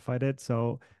quantified it.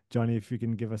 So Jonny, if you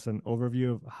can give us an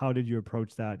overview of how did you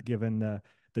approach that, given the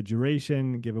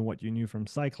duration, given what you knew from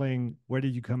cycling, where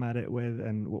did you come at it with,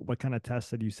 and what kind of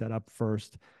tests did you set up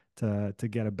first to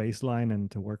get a baseline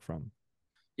and to work from?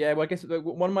 Yeah, well, I guess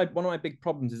one of my big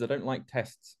problems is I don't like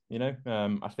tests.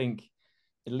 I think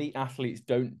elite athletes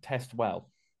don't test well.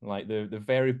 Like the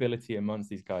variability amongst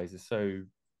these guys is so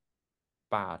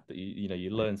bad that you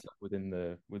learn stuff within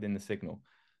the signal.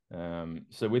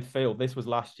 So with Phil, this was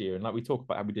last year, and like we talked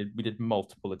about how we did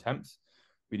multiple attempts.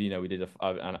 We did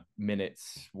a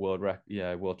minutes world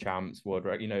champs, world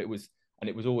rec. It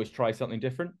was always try something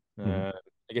different. I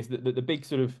guess the big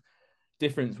sort of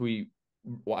difference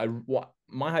what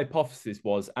my hypothesis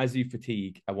was, as you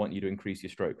fatigue, I want you to increase your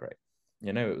stroke rate.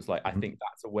 It was like, I think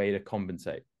that's a way to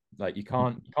compensate. Like, you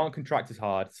can't contract as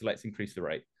hard, so let's increase the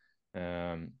rate.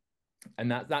 And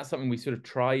that's something we sort of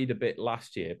tried a bit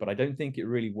last year, but I don't think it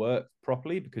really worked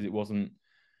properly because it wasn't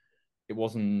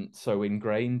so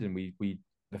ingrained, and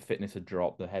the fitness had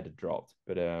dropped, the head had dropped.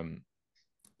 But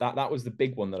that was the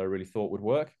big one that I really thought would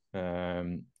work.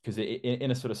 Because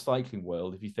in a sort of cycling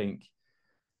world,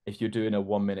 if you're doing a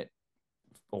 1 minute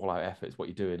all out effort, is what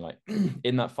you're doing. Like,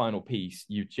 in that final piece,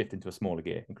 you shift into a smaller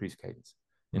gear, increase cadence.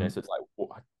 So it's like,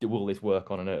 will this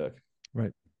work on an erg?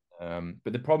 Right.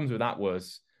 But the problems with that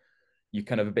was, you're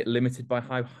kind of a bit limited by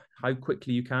how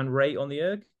quickly you can rate on the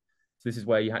erg. So this is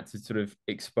where you had to sort of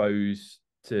expose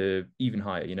to even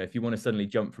higher. If you want to suddenly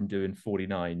jump from doing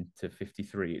 49 to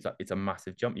 53, it's a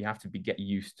massive jump. You have to get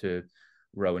used to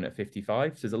rowing at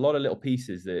 55. So there's a lot of little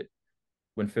pieces that,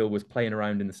 when Phil was playing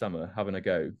around in the summer, having a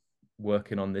go,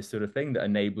 working on this sort of thing, that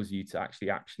enables you to actually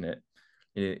action it.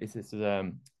 It's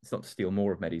not to steal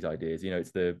more of Medi's ideas.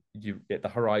 It's the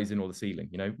horizon or the ceiling.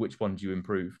 Which one do you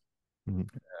improve? Mhm.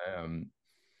 Um,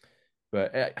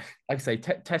 but like I say,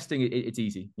 testing it's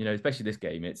easy, especially this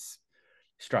game. It's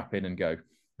strap in and go.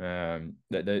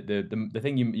 The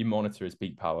thing you monitor is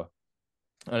peak power,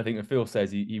 and I think that Phil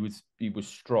says he was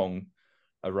strong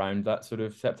around that sort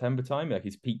of September time. Like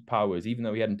his peak powers, even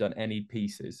though he hadn't done any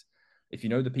pieces, if you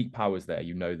know the peak powers there,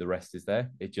 the rest is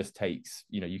there. It just takes,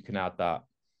 you can add that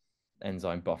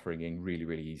enzyme buffering in really,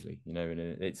 really easily, and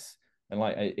it's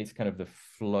kind of the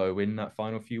flow in that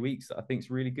final few weeks that I think is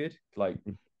really good. Like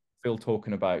Phil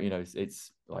talking about,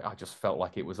 it's like I just felt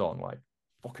like it was on, like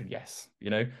fucking yes,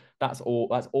 that's all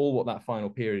what that final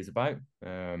period is about.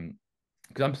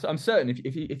 Because I'm certain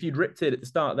if you'd ripped it at the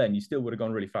start, then you still would have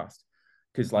gone really fast.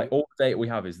 Because like all the data we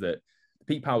have is that the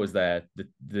peak power's there, the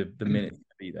minute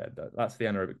to be there. That's the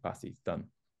anaerobic capacity. It's done,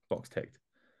 box ticked.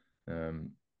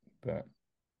 But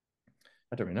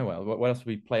I don't really know what else did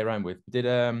we play around with. Did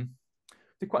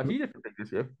quite a few different things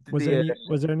this year. Did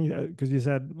Was there any, because you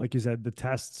said, like you said, the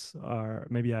tests are,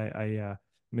 maybe I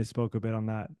misspoke a bit on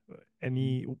that.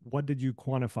 What did you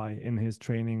quantify in his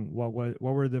training? What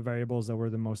were the variables that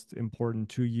were the most important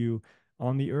to you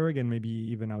on the erg, and maybe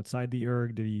even outside the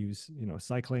erg? Did he use,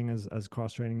 cycling as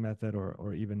cross training method,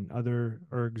 or even other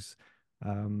ergs?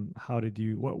 How did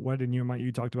you, what in your mind,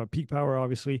 you talked about peak power,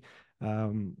 obviously.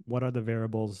 What other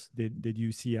variables did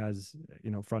you see as,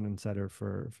 front and center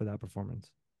for that performance?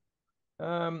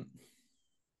 um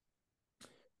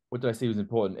what did I see was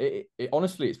important?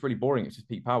 Honestly, it's pretty boring. It's just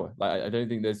peak power. Like I don't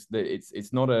think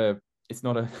it's not a it's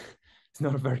not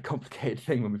a very complicated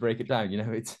thing when we break it down.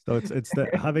 It's So it's the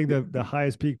having the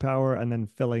highest peak power and then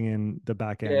filling in the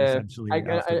back end yeah, essentially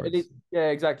afterwards. yeah,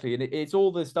 exactly. And it's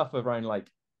all the stuff around like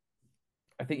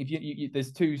I think if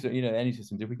there's two, so, any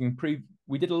systems, if we can improve,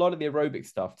 we did a lot of the aerobic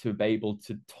stuff to be able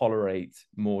to tolerate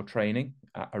more training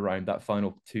around that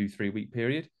final 2-3 week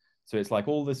period. So it's like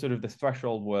all the sort of the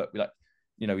threshold work, like,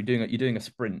 you're doing a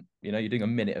sprint, you're doing a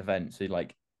minute event. So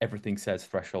like everything says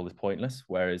threshold is pointless.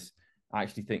 Whereas I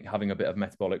actually think having a bit of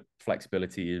metabolic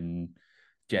flexibility and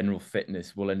general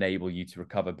fitness will enable you to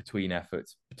recover between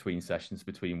efforts, between sessions,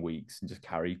 between weeks, and just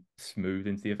carry smooth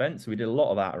into the event. So we did a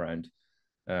lot of that around.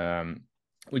 Um,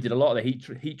 we did a lot of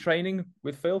the heat training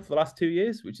with Phil for the last 2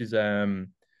 years, which is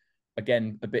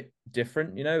again a bit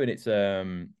different, and it's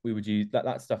we would use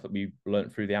that stuff that we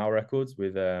learned through the hour records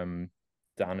with Dan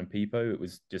and Peepo. It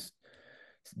was just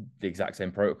the exact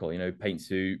same protocol, paint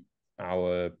suit,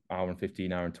 hour and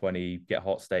 15, hour and 20, get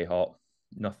hot, stay hot,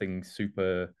 nothing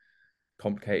super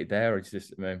complicated there. It's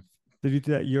just Did you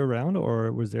do that year round,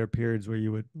 or was there periods where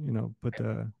you would, put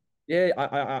the yeah,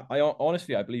 I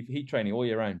honestly I believe heat training all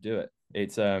year round. Do it.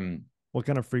 It's what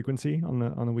kind of frequency on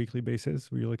the weekly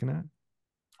basis were you looking at?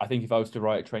 I think if I was to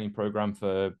write a training program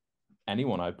for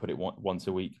anyone, I'd put it once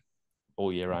a week,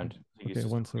 all year round. I think it's Okay,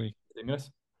 just once a week.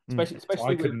 stimulus, Mm. So I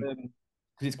especially with couldn't.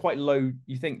 because it's quite low.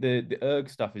 You think the erg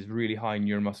stuff is really high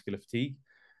neuromuscular fatigue,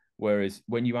 whereas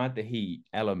when you add the heat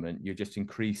element, you're just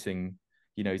increasing.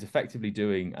 He's effectively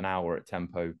doing an hour at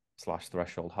tempo slash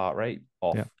threshold heart rate Yeah.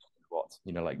 off what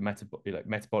like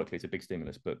metabolically, it's a big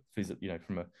stimulus, but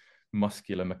from a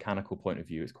muscular mechanical point of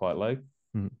view, it's quite low.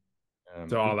 Mm.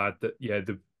 So I'll add that, yeah,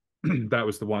 that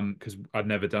was the one because I'd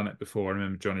never done it before. I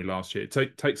remember Johnny last year.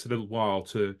 It takes a little while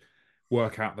to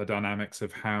work out the dynamics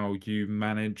of how you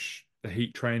manage the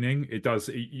heat training. It does.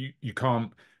 You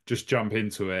can't just jump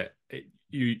into it.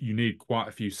 You need quite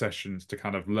a few sessions to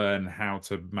kind of learn how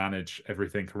to manage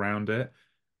everything around it.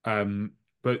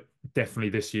 But definitely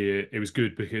this year it was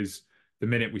good because the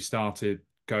minute we started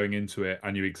going into it, I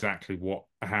knew exactly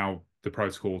how the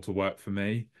protocol to work for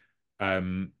me.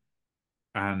 Um,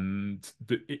 and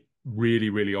really,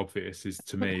 really obvious is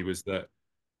to me was that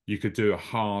you could do a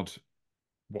hard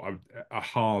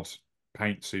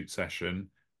paint suit session.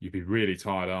 You'd be really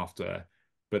tired after,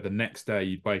 but the next day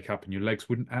you'd wake up and your legs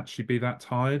wouldn't actually be that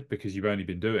tired because you've only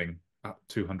been doing up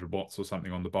 200 watts or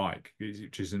something on the bike,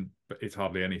 which isn't, it's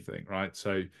hardly anything, right?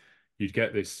 So you'd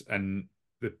get this, and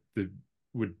the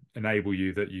would enable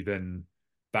you that you then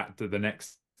that the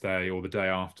next day or the day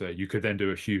after you could then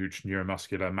do a huge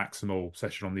neuromuscular maximal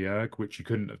session on the erg, which you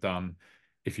couldn't have done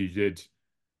if you did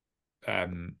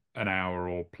an hour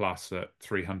or plus at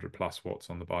 300 plus watts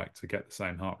on the bike to get the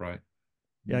same heart rate.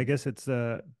 Yeah, I guess it's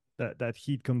that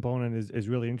heat component is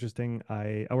really interesting.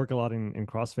 I work a lot in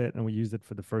CrossFit, and we used it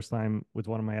for the first time with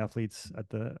one of my athletes at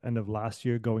the end of last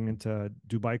year going into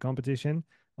Dubai competition.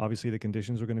 Obviously, the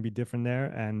conditions were going to be different there,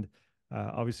 and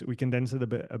obviously we condensed it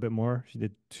a bit more. She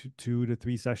did 2 to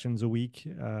 3 sessions a week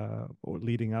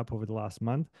leading up over the last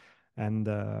month, and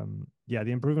yeah,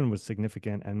 the improvement was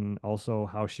significant, and also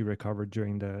how she recovered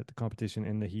during the competition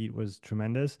in the heat was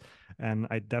tremendous. And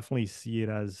I definitely see it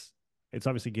as it's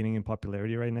obviously gaining in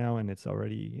popularity right now, and it's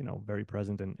already, you know, very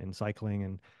present in cycling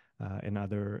and in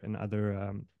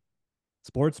other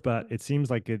sports, but it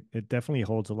seems like it definitely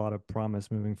holds a lot of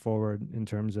promise moving forward in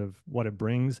terms of what it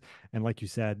brings. And like you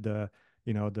said, the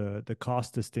you know the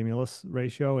cost to stimulus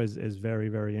ratio is very,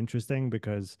 very interesting,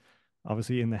 because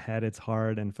obviously in the head it's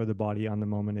hard, and for the body on the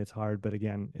moment it's hard, but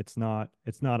again, it's not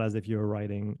as if you're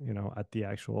riding, you know, at the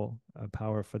actual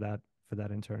power for that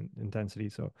intensity.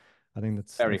 So I think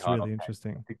Very that's hard on really head. I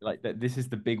interesting. think like that this is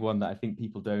the big one that I think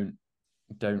people don't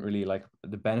really like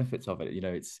the benefits of it. You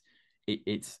know, it's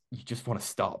you just want to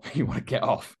stop. You want to get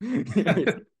off. You know,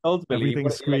 it's ultimately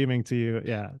Everything's like screaming to you,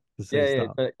 yeah, to say yeah, yeah.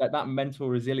 stop. But like that mental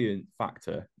resilient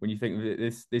factor when you think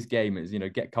that this game is, you know,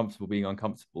 get comfortable being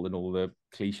uncomfortable and all the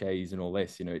cliches and all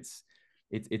this, you know, it's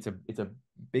a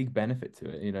big benefit to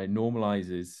it. You know, it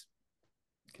normalizes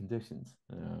conditions,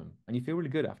 and you feel really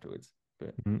good afterwards.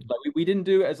 But Mhm. like we didn't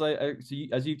do it as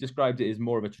as you've described it, is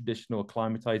more of a traditional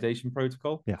acclimatization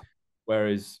protocol. Yeah.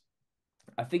 Whereas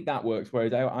I think that works.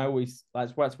 Whereas I always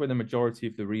that's where the majority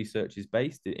of the research is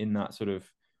based in that sort of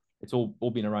it's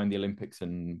all been around the Olympics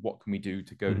and what can we do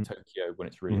to go to Mhm. Tokyo when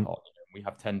it's really Mhm. hot. You know, we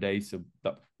have 10 days, so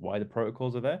that's why the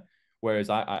protocols are there. Whereas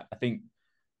I think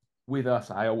with us,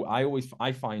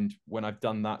 I find when I've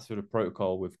done that sort of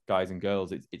protocol with guys and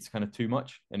girls, it's kind of too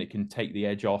much and it can take the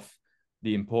edge off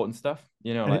the important stuff.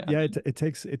 You know, And like I yeah, mean,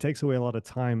 it takes away a lot of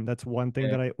time. That's one thing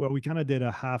yeah, that we kind of did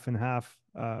a half and half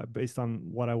based on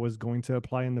what I was going to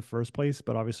apply in the first place.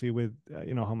 But obviously, with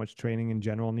you know how much training in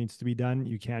general needs to be done,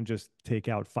 you can't just take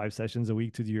out 5 sessions a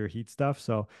week to do your heat stuff.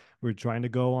 So we're trying to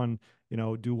go on, you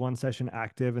know, do one session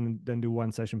active and then do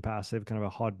one session passive, kind of a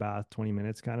hot bath, 20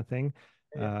 minutes kind of thing.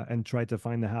 yeah. And try to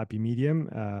find the happy medium.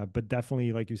 But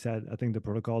definitely, like you said, I think the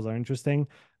protocols are interesting,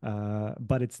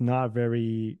 but it's not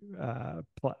very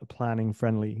planning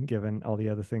friendly given all the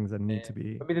other things that need Yeah.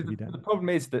 I to mean, be the done. problem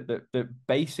is that the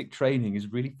basic training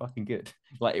is really fucking good.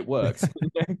 Like it works. You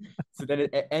know? So then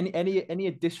any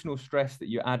additional stress that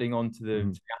you're adding on to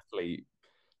Mhm. the athlete,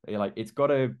 you're like it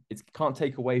can't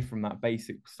take away from that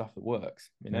basic stuff that works.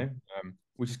 You Yeah. know,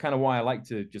 which is kind of why I like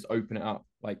to just open it up.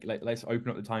 Like let's open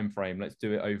up the time frame. Let's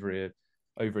do it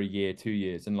over a year, 2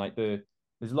 years, and like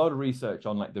there's a lot of research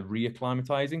on like the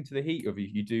reacclimatizing to the heat. Of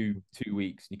you do 2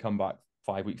 weeks, and you come back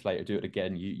 5 weeks later, do it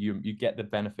again. You get the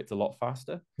benefits a lot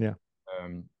faster. Yeah.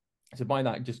 Um, so by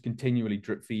that, just continually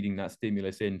drip feeding that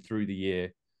stimulus in through the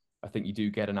year, I think you do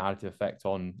get an additive effect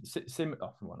on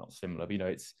well, not similar, but you know,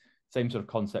 it's same sort of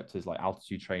concept as like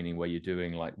altitude training where you're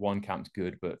doing like one camp's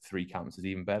good, but 3 camps is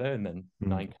even better, and then Mhm.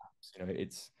 9 camps. You know,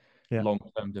 it's Yeah.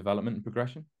 long-term development and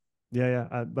progression. Yeah,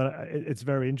 yeah. But it's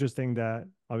very interesting that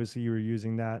obviously you were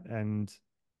using that, and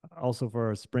also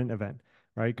for a sprint event,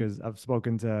 right? Because I've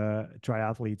spoken to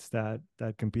triathletes that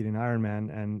compete in Ironman,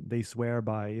 and they swear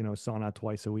by, you know, sauna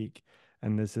twice a week,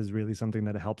 and this is really something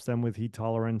that helps them with heat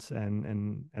tolerance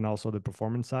and also the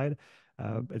performance side.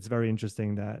 It's very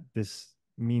interesting that this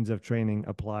means of training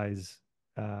applies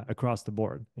across the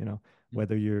board. You know,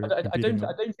 whether you're competing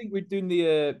I or don't think we're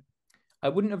doing I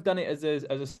wouldn't have done it as a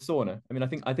sauna. I mean,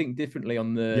 I think differently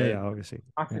on yeah, the yeah, obviously,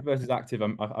 yeah, active versus active.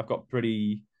 I've got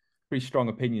pretty strong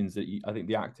opinions that I think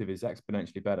the active is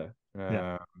exponentially better.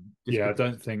 yeah, Just Yeah, I because,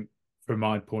 don't think, from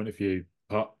my point of view,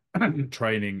 but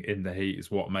training in the heat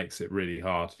is what makes it really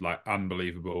hard. Like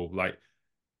unbelievable. Like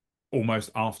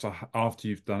almost after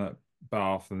you've done a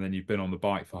bath and then you've been on the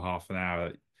bike for half an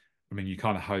hour. I mean, you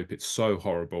kind of hope it's so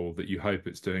horrible that you hope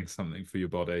it's doing something for your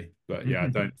body. But yeah, I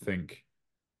don't think.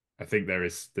 I think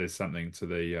there's something to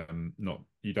the not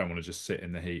you don't want to just sit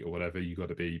in the heat or whatever. You got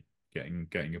to be getting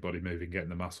your body moving, getting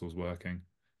the muscles working.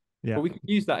 yeah. but we can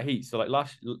use that heat. So like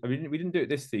I mean, we didn't do it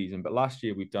this season, but last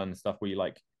year we've done stuff where you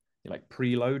like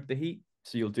preload the heat.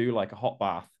 So you'll do like a hot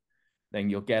bath, then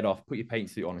you'll get off, put your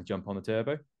paint suit on, and jump on the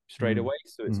turbo straight Mm, away.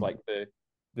 So it's mm. like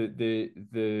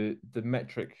the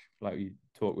metric like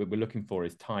we're looking for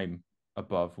is time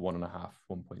above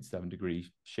 1.7 degree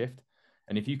shift.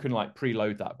 And if you can like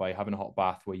preload that by having a hot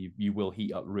bath where you will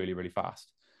heat up really, really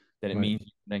fast, then it Right. means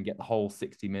you can then get the whole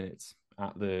 60 minutes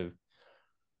at the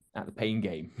pain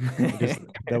game. I guess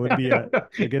that would be a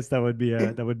I guess that would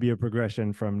be a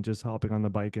progression from just hopping on the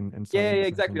bike and Yeah, starting yeah, the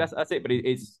exactly. session. That's it. But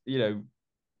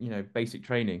it's basic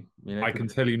training. I Because can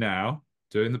tell you now,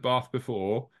 doing the bath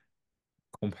before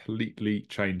completely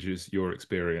changes your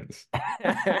experience.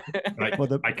 Like For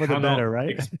the I for the better, cannot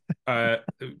right? uh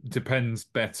depends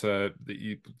better that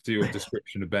you do your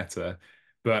description of better,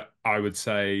 but I would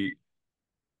say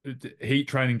heat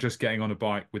training just getting on a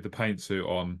bike with the paint suit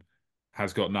on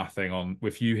has got nothing on.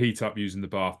 If you heat up using the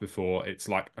bath before, it's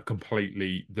like a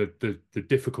completely the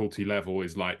difficulty level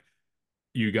is like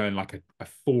you go in like a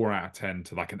 4 out of 10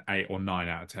 to like an 8 or 9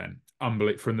 out of 10.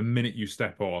 Unbelievable. From the minute you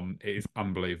step on, it is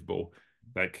unbelievable.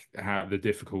 Like how the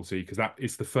difficulty, because that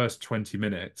it's the first 20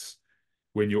 minutes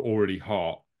when you're already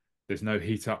hot. There's no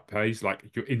heat up phase. Like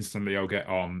you instantly, I'll get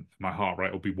on. My heart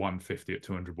rate will be 150 at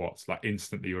 200 watts. Like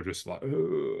instantly, you're just like,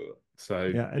 ugh. So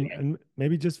Yeah, yeah. and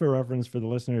maybe just for reference for the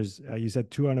listeners, you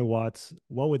said 200 watts.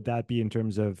 What would that be in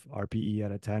terms of RPE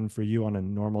out of 10 for you on a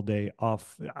normal day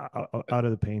off out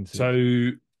of the pain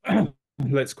suit? So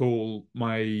let's call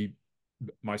my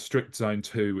strict zone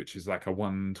 2, which is like a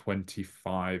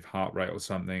 125 heart rate or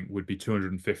something, would be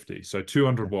 250. So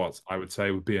 200 Okay, watts, I would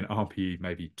say, would be an RPE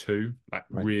maybe 2, like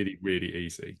right. really, really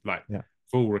easy, like Yeah.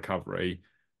 full recovery.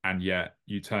 And yet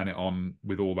you turn it on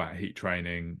with all that heat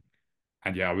training.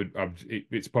 And yeah,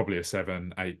 it's probably a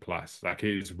 7, 8 plus. Like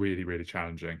it is really, really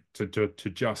challenging to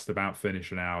just about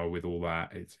finish an hour with all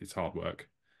that. It's hard work.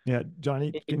 Yeah,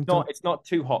 Johnny, It, can you talk? it's not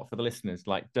too hot for the listeners.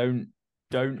 Like, don't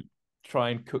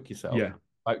try and cook yourself. Yeah,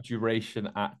 About duration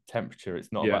at temperature.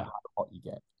 It's not yeah. about how hot you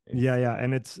get. Yeah, It's yeah,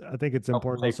 and I think it's health and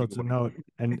important safety also of the to work.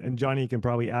 note, and Johnny can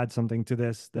probably add something to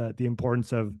this, that the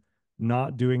importance of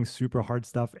not doing super hard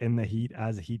stuff in the heat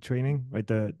as heat training, right?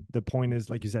 The point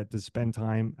is, like you said, to spend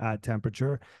time at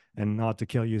temperature and not to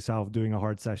kill yourself doing a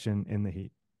hard session in the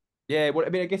heat. Yeah, well, I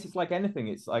mean, I guess it's like anything.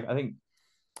 It's like I think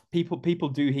people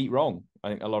do heat wrong. I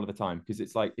think a lot of the time because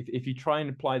it's like if you try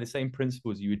and apply the same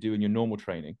principles you would do in your normal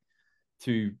training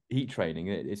to heat training,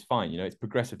 it's fine. You know, it's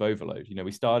progressive overload. You know,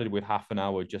 we started with half an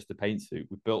hour just a paint suit.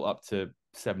 We built up to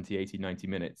 70, 80, 90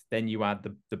 minutes. Then you add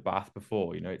the bath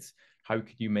before. You know, it's how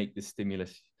could you make the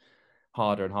stimulus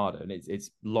harder and harder? And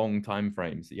it's long time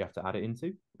frames that you have to add it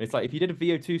into. It's like if you did a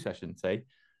VO2 session, say,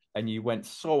 and you went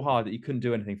so hard that you couldn't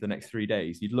do anything for the next 3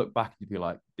 days, you'd look back and you'd be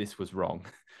like, this was wrong.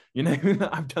 You know,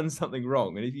 I've done something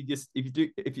wrong. And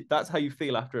if that's how you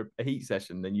feel after a heat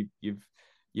session, then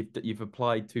you've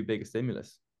applied too big a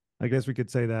stimulus. I guess we could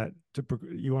say that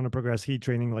you want to progress heat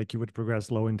training like you would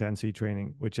progress low intensity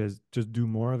training, which is just do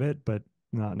more of it, but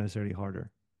not necessarily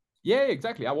harder. Yeah,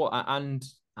 exactly. I want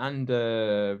and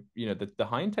you know the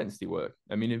high intensity work.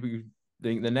 I mean, if we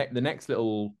the next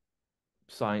little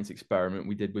science experiment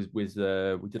we did was we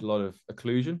did a lot of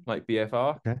occlusion, like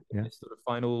BFR, Okay, in yeah, this sort of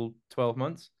final 12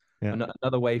 months. yeah.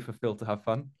 Another way for Phil to have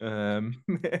fun,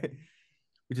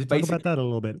 which is Talk about basically that a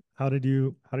little bit. How did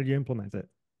you implement it?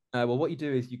 well, what you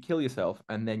do is you kill yourself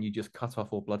and then you just cut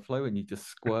off all blood flow and you just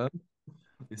squirm.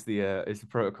 Is the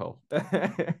protocol.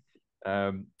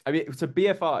 I mean, so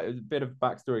BFR is a bit of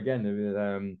backstory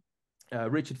again.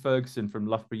 Richard Ferguson from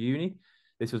Loughborough Uni.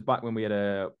 This was back when we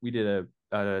did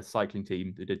a cycling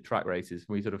team that did track races.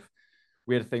 We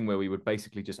had a thing where we would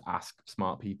basically just ask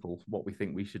smart people what we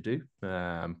think we should do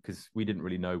because we didn't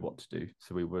really know what to do.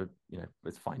 So we were, you know,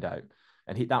 let's find out.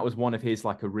 And that was one of his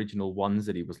like original ones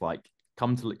that he was like,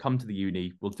 come to the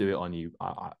uni, we'll do it on you.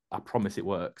 I promise it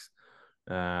works.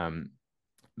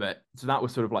 But so that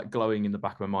was sort of like glowing in the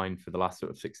back of my mind for the last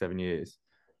sort of 6, 7 years.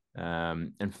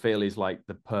 And Phil is like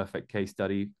the perfect case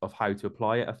study of how to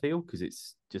apply it. I feel because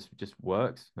it's just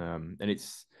works. And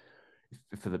it's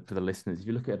for the listeners. If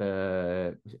you look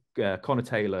at Connor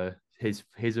Taylor, his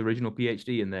original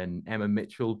PhD, and then Emma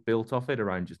Mitchell built off it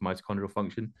around just mitochondrial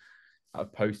function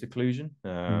post occlusion.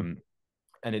 Mm.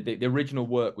 And the original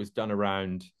work was done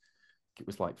around it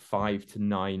was like 5 to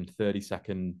 9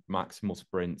 30-second maximal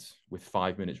sprints with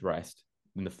 5 minutes rest.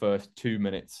 In the first 2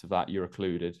 minutes of that, you're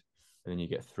occluded, and then you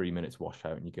get 3 minutes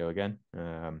washout and you go again.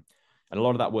 And a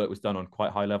lot of that work was done on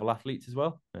quite high level athletes as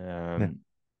well. Yeah.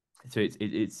 So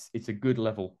it's a good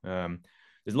level.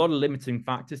 There's a lot of limiting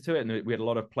factors to it, and we had a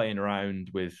lot of playing around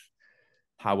with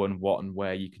how and what and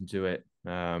where you can do it.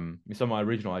 Some of my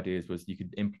original ideas was you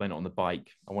could implement it on the bike.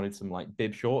 I wanted some like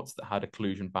bib shorts that had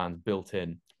occlusion bands built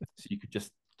in, so you could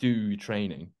just do your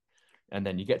training, and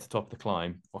then you get to the top of the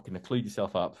climb, fucking occlude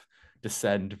yourself up,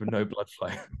 descend with no blood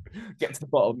flow, get to the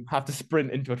bottom, have to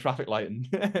sprint into a traffic light, and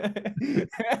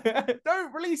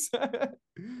don't release.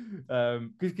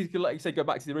 Because like you said, go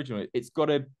back to the original. It's got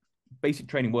a basic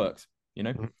training works, you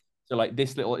know. Mhm. So like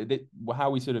how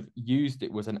we sort of used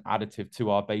it was an additive to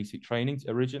our basic training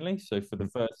originally. So for the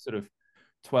first sort of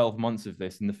 12 months of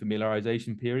this in the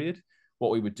familiarization period,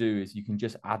 what we would do is you can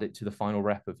just add it to the final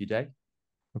rep of your day.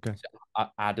 Okay. So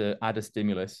add a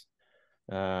stimulus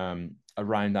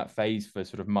around that phase for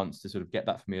sort of months to sort of get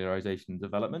that familiarization and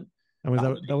development. And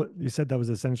was you said that was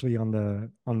essentially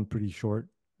on pretty short,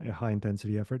 high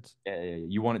intensity efforts? Yeah.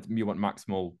 You want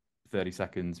maximal 30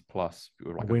 seconds plus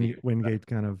like Wingate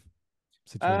kind of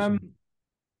um situation.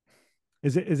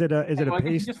 Is it a I guess you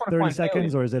paced just want to 30 find failure.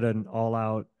 seconds or is it an all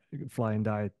out fly and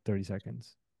die 30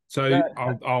 seconds? So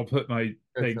I'll put my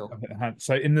Go, thing. Phil.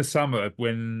 So in the summer,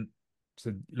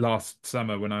 so last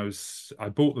summer when I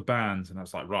bought the bands and I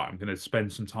was like, right, I'm going to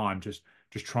spend some time just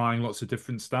trying lots of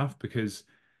different stuff, because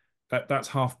that's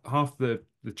half the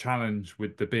challenge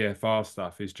with the BFR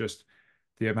stuff is just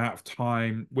the amount of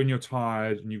time when you're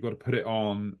tired and you've got to put it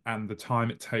on, and the time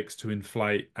it takes to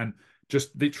inflate, and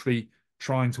just literally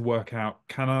trying to work out,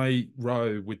 can I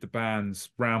row with the bands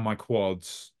round my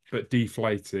quads but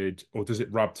deflated, or does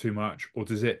it rub too much, or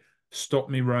does it stop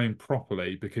me rowing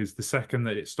properly? Because the second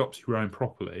that it stops you rowing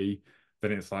properly,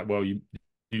 then it's like, well, you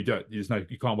don't, you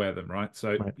can't wear them, right?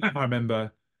 So Right. I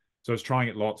remember, so I was trying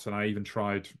it lots, and I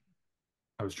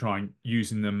was trying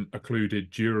using them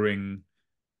occluded during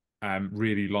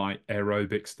really light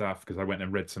aerobic stuff, because I went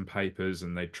and read some papers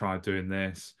and they tried doing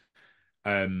this.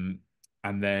 Um,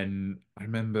 and then I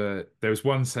remember there was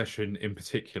one session in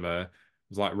particular.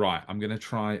 I was like, right, I'm going to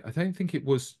try. I don't think it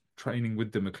was training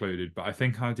with them occluded, but I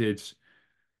think I did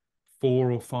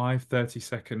 4 or 5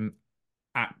 30-second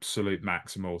absolute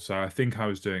maximal. So I think I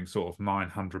was doing sort of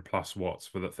 900 plus watts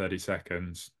for the 30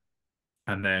 seconds,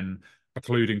 and then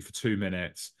occluding for 2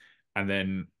 minutes, and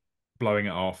then blowing it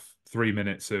off, 3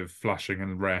 minutes of flushing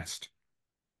and rest,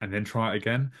 and then try it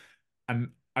again.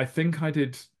 And I think I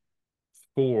did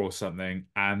four or something,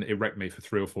 and it wrecked me for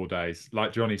 3 or 4 days.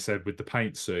 Like Jonny said, with the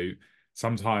paint suit,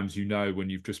 sometimes when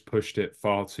you've just pushed it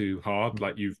far too hard,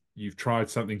 like you've tried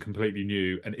something completely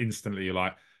new, and instantly you're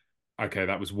like, okay,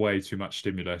 that was way too much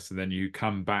stimulus, and then you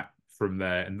come back from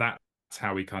there, and that's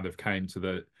how we kind of came to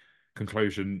the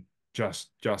conclusion.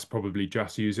 Just probably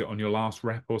just use it on your last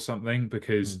rep or something,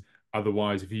 because Mm.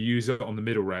 otherwise, if you use it on the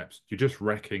middle reps, you're just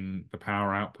wrecking the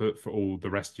power output for all the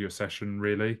rest of your session,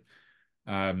 really.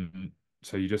 Um,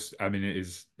 so I mean,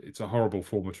 it's a horrible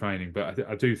form of training, but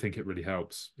I do think it really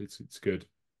helps. It's good.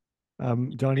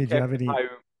 Johnny, Be do you have careful any?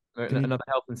 how Any? another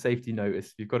health and safety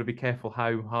notice. You've got to be careful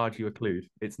how hard you occlude.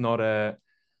 It's not a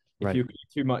if Right. you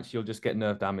occlude too much, you'll just get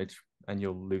nerve damage and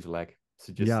you'll lose a leg.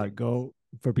 So just Yeah, go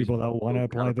for use people that want to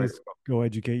apply calibrate. this, go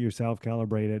educate yourself,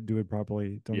 calibrate it, do it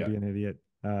properly. Don't Yeah. be an idiot.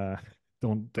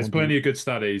 Don't There's do. plenty of good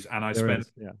studies, and There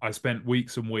is, yeah. I spent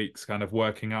weeks and weeks kind of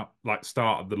working up, like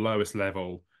start at the lowest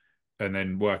level and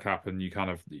then work up, and you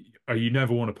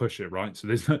never want to push it, right? So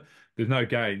there's no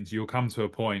gains. You'll come to a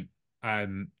point,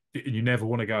 and you never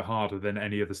want to go harder than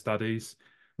any of the studies.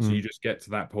 So you Mm, just get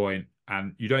to that point,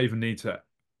 and you don't even need to.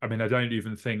 I mean, I don't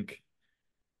even think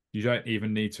you don't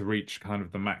even need to reach kind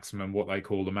of the maximum, what they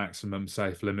call the maximum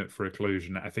safe limit for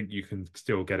occlusion. I think you can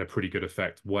still get a pretty good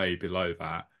effect way below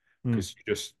that, mm, because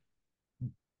you're just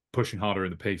pushing harder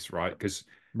in the piece, right? Because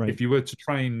right. if you were to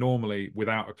train normally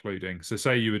without occluding, so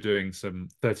say you were doing some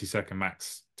 30-second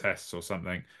max tests or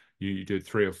something, you did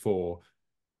 3 or 4.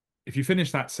 If you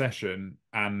finish that session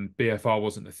and BFR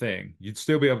wasn't a thing, you'd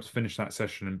still be able to finish that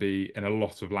session and be in a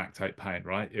lot of lactate pain,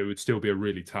 right? It would still be a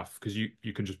really tough, because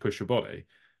you can just push your body.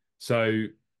 So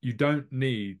you don't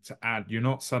need to add, you're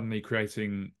not suddenly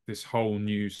creating this whole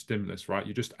new stimulus, right?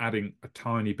 You're just adding a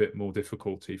tiny bit more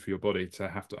difficulty for your body to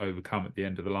have to overcome at the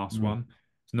end of the last Mm, one.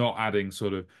 It's not adding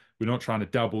we're not trying to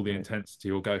double the right.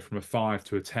 intensity or go from a 5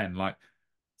 to a 10. Like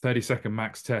 30-second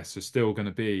max tests are still going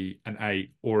to be an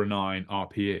 8 or a 9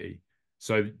 RPE.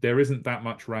 So there isn't that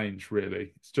much range,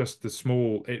 really. It's just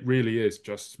it really is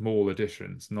just small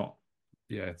additions, not,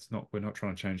 yeah, we're not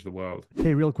trying to change the world.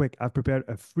 Hey, real quick, I've prepared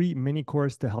a free mini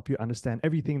course to help you understand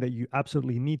everything that you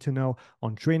absolutely need to know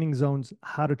on training zones,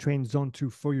 how to train zone 2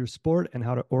 for your sport, and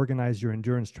how to organize your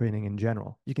endurance training in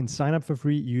general. You can sign up for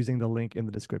free using the link in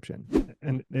the description.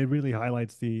 And it really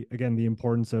highlights again, the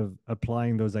importance of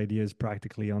applying those ideas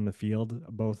practically on the field,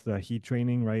 both the heat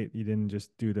training, right? You didn't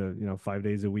just do the, 5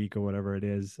 days a week or whatever it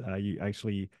is. You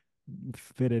actually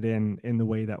fit it in the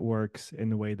way that works, in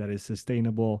the way that is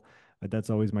sustainable.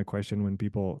 That's always my question when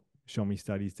people show me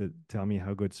studies to tell me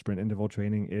how good sprint interval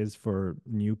training is for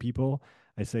new people.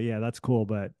 I say, yeah, that's cool,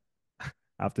 but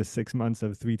after 6 months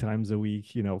of 3 times a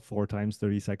week, 4 times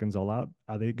 30 seconds all out,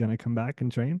 are they going to come back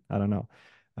and train? I don't know.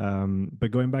 But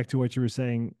going back to what you were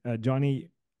saying, Johnny,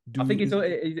 I think is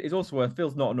it's also worth.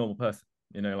 Phil's not a normal person.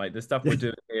 Like the stuff we're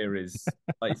doing here is,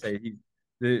 like you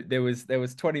say, there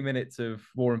was 20 minutes of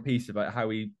War and Peace about how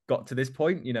he got to this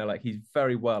point. Like he's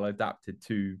very well adapted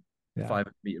to yeah.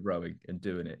 500-meter rowing and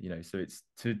doing it. So it's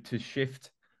to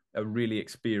shift a really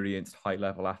experienced high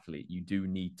level athlete. You do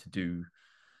need to do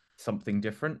something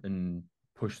different and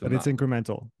push But them it's that.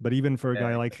 incremental. But even for a Yeah,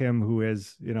 guy like him who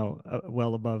is,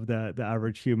 well above the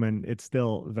average human, it's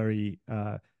still very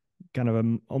kind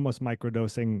of almost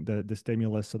microdosing the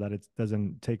stimulus so that it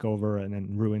doesn't take over and then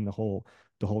ruin the whole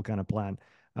kind of plan.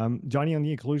 Johnny, on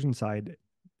the occlusion side,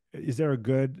 is there a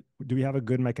good, do we have a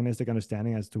good mechanistic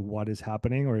understanding as to what is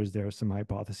happening, or is there some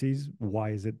hypotheses? Why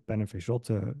is it beneficial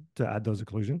to add those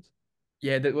occlusions?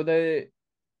 Yeah, well,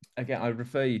 again, I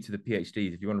refer you to the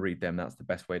PhDs if you want to read them. That's the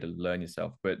best way to learn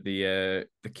yourself. But the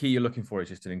key you're looking for is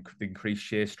just an increased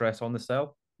shear stress on the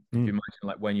cell. If you Mm, imagine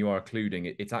like when you are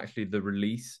occluding, it's actually the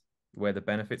release where the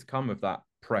benefits come of that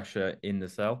pressure in the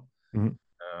cell. mhm.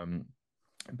 Um,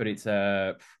 but it's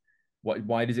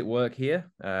why does it work here?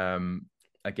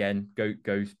 Again,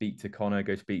 go speak to Connor,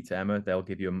 go speak to Emma. They'll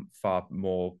give you a far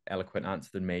more eloquent answer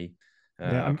than me.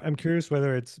 Yeah, Uh, I'm curious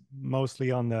whether it's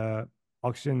mostly on the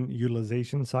oxygen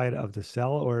utilization side of the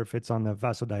cell or if it's on the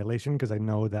vasodilation, because I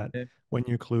know that yeah. when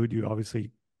you occlude, you obviously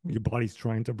your body's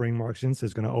trying to bring more oxygen, so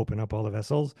it's going to open up all the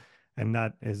vessels, and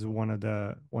that is one of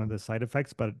the side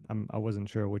effects. But I wasn't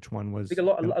sure which one I think was.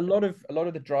 a lot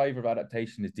of the driver of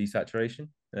adaptation is desaturation.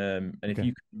 And if Okay.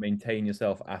 you can maintain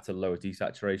yourself at a lower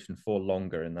desaturation for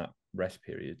longer in that rest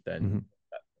period, then Hmm.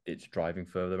 it's driving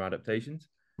further adaptations.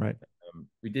 Right.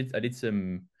 I did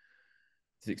some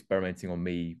experimenting on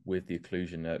me with the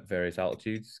occlusion at various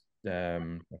altitudes.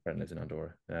 My friend lives in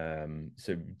Andorra.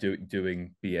 So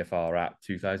doing BFR at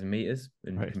 2,000 meters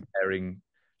and Right. comparing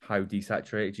how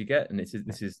desaturated you get. And Yeah.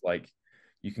 this is like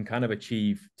you can kind of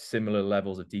achieve similar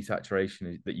levels of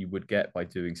desaturation that you would get by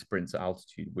doing sprints at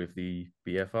altitude with the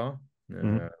BFR.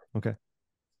 Hmm. Uh, Okay.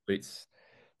 but it's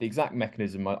the exact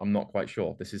mechanism. I'm not quite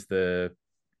sure. This is the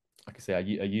like I say, I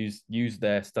used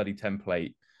their study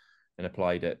template and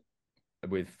applied it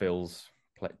with Phil's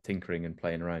tinkering and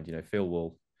playing around. You know,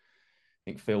 I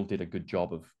think Phil did a good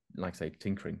job of, like I say,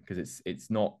 tinkering because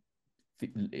it's not,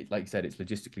 like you said, it's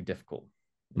logistically difficult.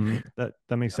 Hmm. That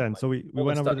makes sense. Like, So we all the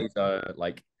went over the studies are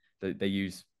like they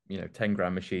use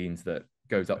 10-gram machines that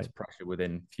goes up right. to pressure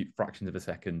within few fractions of a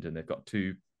second, and they've got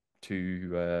two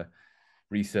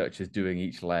researchers doing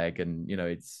each leg, and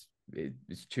it's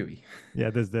chewy. Yeah,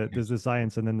 there's the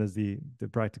science and then there's the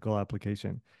practical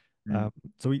application. Mm.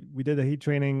 So we did the heat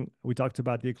training. We talked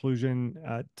about the occlusion.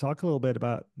 Talk a little bit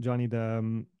about Johnny.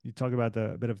 You talk about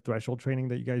the bit of threshold training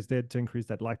that you guys did to increase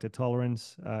that lactate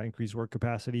tolerance, increase work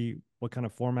capacity. What kind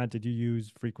of format did you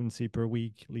use? Frequency per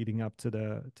week leading up to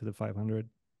the 500.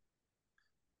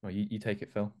 Well, you take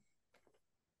it, Phil.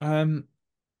 Um,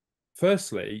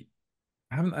 Firstly,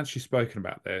 I haven't actually spoken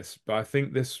about this, but I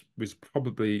think this was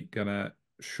probably gonna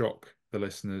shock the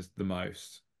listeners the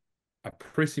most. I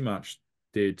pretty much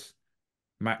did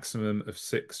maximum of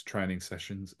 6 training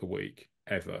sessions a week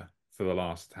ever for the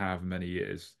last however many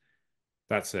years.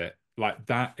 That's it. Like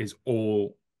that is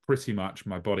all pretty much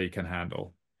my body can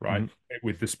handle, right? Hmm.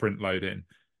 With the sprint load in.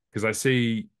 Because I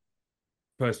see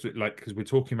first like because we're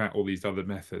talking about all these other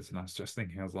methods, and I was just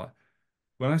thinking, I was like,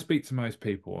 when I speak to most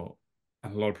people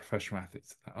and a lot of professional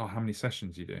athletes, oh, how many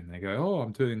sessions are you doing? They go, oh,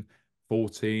 I'm doing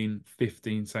 14,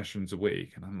 15 sessions a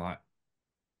week. And I'm like,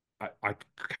 I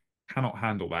cannot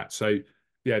handle that. So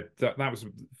yeah, that was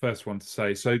the first one to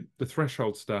say. So the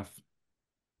threshold stuff,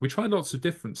 we tried lots of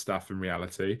different stuff in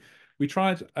reality. We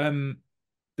tried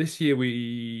this year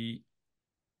we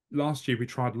last year we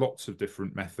tried lots of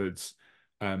different methods.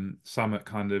 Some at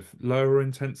kind of lower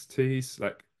intensities,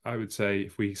 like I would say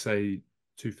if we say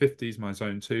 250s, my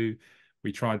zone two,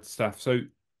 we tried stuff. So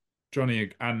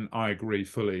Johnny and I agree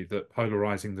fully that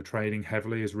polarizing the training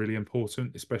heavily is really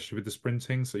important, especially with the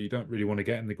sprinting. So you don't really want to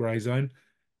get in the grey zone.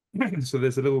 So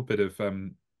there's a little bit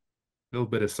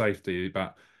of safety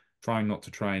about trying not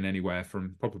to train anywhere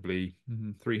from probably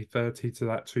 330 to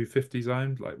that 250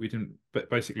 zone. Like we didn't, but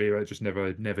basically I just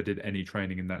never did any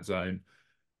training in that zone.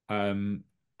 Um,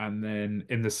 and then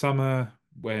in the summer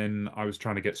when I was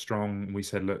trying to get strong, we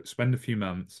said, look, spend a few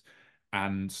months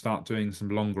and start doing some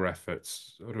longer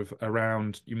efforts, sort of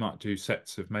around, you might do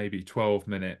sets of maybe 12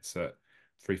 minutes at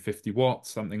 350 watts,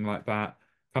 something like that.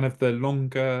 Kind of the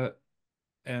longer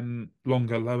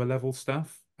lower level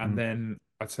stuff. And Hmm. then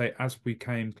I'd say as we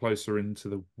came closer into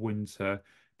the winter,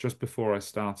 just before I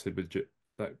started with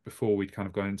like before we'd kind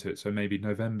of go into it, so maybe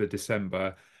November,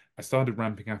 December, I started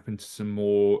ramping up into some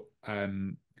more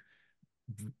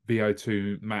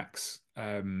VO2 max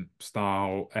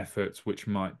style efforts, which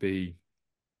might be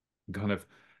kind of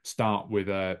start with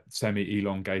a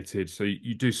semi-elongated. So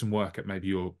you do some work at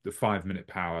maybe the 5 minute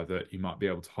power that you might be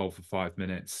able to hold for 5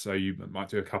 minutes. So you might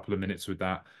do a couple of minutes with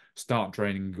that, start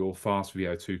draining your fast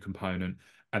VO2 component,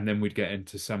 and then we'd get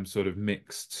into some sort of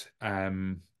mixed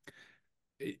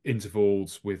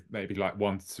intervals with maybe like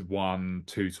 1 to 1,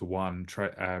 2 to 1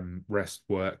 rest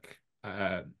work.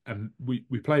 And we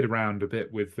played around a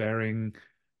bit with varying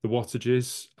the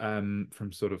wattages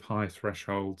from sort of high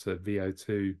threshold to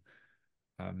VO2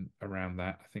 around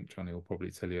that. I think Johnny will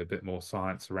probably tell you a bit more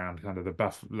science around kind of the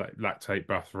lactate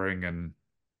buffering and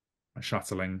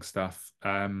shuttling stuff.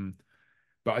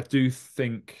 But I do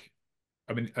think,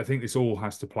 I mean, I think this all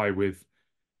has to play with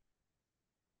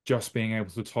just being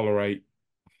able to tolerate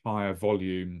higher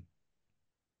volume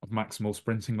of maximal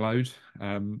sprinting load.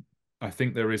 Um, I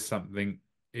think there is something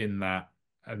in that,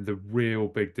 and the real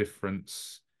big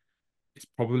difference is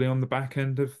probably on the back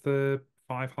end of the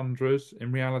 500.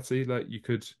 In reality, like you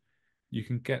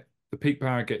can get the peak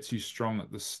power gets you strong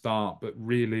at the start, but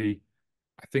really,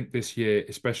 I think this year,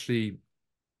 especially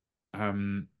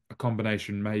a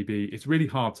combination, maybe it's really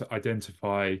hard to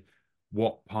identify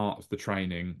what part of the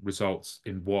training results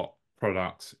in what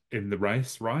product in the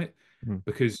race, right? Mm.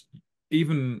 Because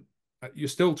even you're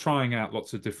still trying out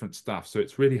lots of different stuff, so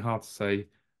it's really hard to say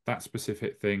that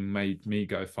specific thing made me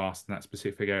go fast in that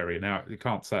specific area. Now, you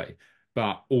can't say,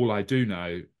 but all I do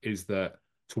know is that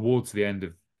towards the end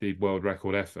of the world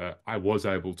record effort, I was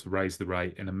able to raise the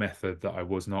rate in a method that I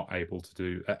was not able to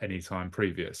do at any time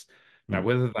previous. Now, Mm.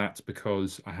 whether that's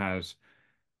because I had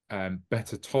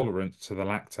better tolerance to the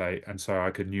lactate, and so I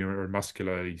could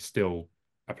neuromuscularly still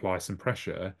apply some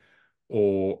pressure,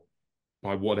 or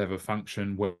by whatever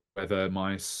function, whether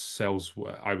my cells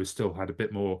were, I was still had a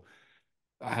bit more,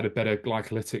 I had a better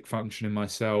glycolytic function in my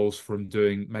cells from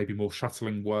doing maybe more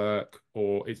shuttling work,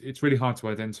 or it's really hard to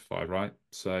identify, right?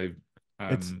 So,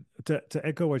 It's um, to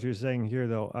echo what you're saying here,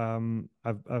 though.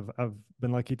 I've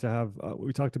been lucky to have.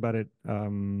 We talked about it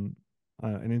on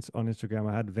Instagram.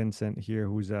 I had Vincent here,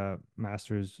 who's a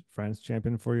Masters France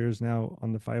champion 4 years now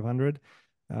on the 500,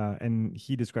 and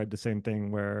he described the same thing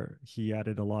where he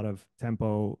added a lot of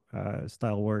tempo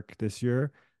style work this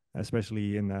year,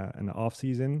 especially in the off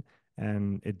season,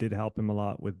 and it did help him a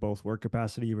lot with both work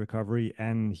capacity recovery,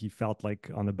 and he felt like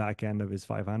on the back end of his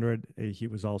 500, he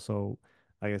was also,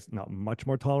 I guess, not much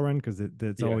more tolerant because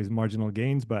it's yeah, always marginal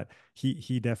gains, but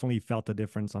he definitely felt the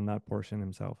difference on that portion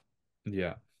himself.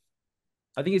 yeah,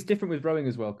 I think it's different with rowing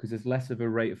as well because there's less of a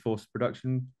rate of force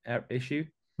production issue.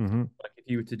 Hmm. Like if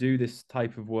you were to do this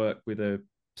type of work with a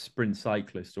sprint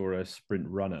cyclist or a sprint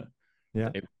runner, Yeah,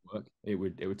 it would work.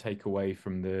 It would take away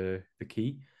from the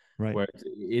key. right. Whereas it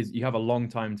is you have a long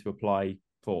time to apply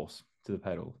force to the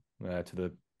pedal,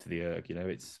 to the erg. You know,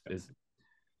 it's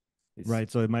Right.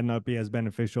 So it might not be as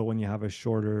beneficial when you have a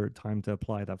shorter time to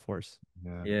apply that force.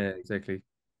 yeah. yeah, exactly.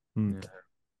 Hmm. Yeah.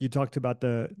 You talked about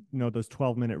those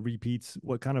 12-minute repeats.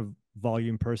 What kind of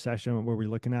volume per session were we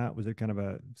looking at? Was it kind of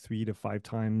a 3 to 5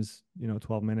 times,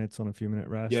 12 minutes on a few minute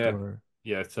rest Yeah, or?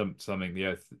 yeah, something.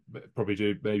 Yeah, probably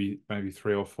do maybe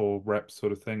 3 or 4 reps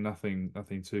sort of thing. Nothing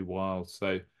too wild.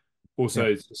 So Yeah. also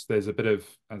it's just there's a bit of,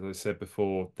 as I said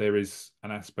before, there is an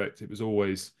aspect. It was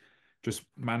always just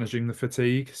managing the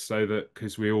fatigue, so that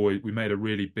because we made a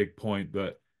really big point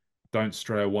that don't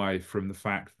stray away from the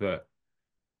fact that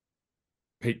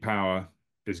peak power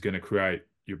is going to create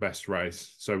your best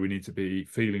race. So we need to be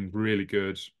feeling really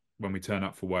good when we turn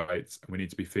up for weights, and we need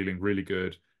to be feeling really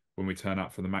good when we turn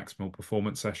up for the maximal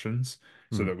performance sessions,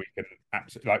 so Mhm. that we can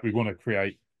absolutely like we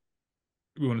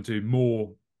want to do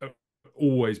more,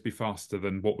 always be faster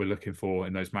than what we're looking for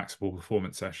in those maximal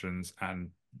performance sessions,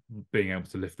 and being able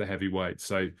to lift the heavy weight.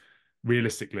 So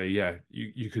realistically, yeah,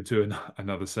 you could do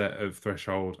another set of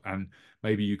threshold, and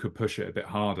maybe you could push it a bit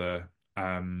harder.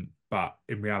 But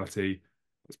in reality,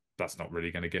 that's not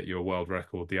really going to get you a world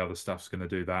record. The other stuff's going to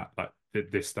do that. Like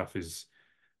this stuff is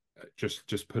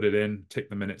just put it in, tick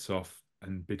the minutes off,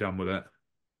 and be done with it.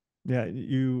 Yeah,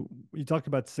 you talked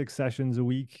about 6 sessions a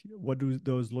week. What do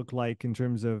those look like in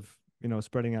terms of,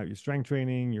 spreading out your strength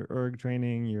training, your erg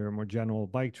training, your more general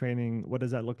bike training? What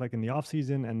does that look like in the off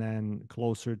season and then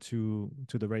closer to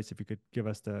the race? If you could give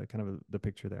us the kind of the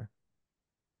picture there.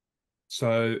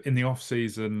 So in the off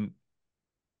season,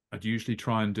 I'd usually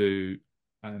try and do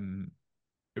um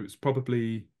it was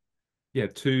probably yeah,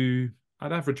 two.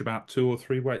 I'd average about 2 or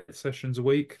 3 weight sessions a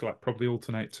week, like probably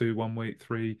alternate 2 1 week,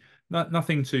 three.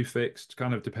 Nothing too fixed,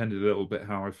 kind of depended a little bit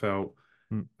how I felt.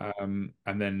 Mm.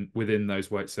 And then within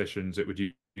those weight sessions, it would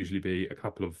usually be a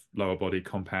couple of lower body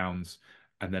compounds,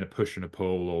 and then a push and a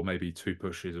pull, or maybe 2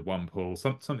 pushes and 1 pull,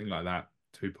 something like that,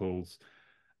 2 pulls.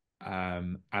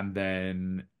 And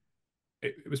then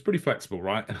it was pretty flexible,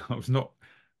 right?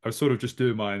 I was sort of just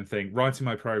doing my own thing, writing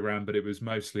my program, but it was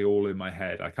mostly all in my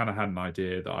head. I kind of had an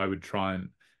idea that I would try and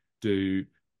do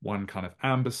one kind of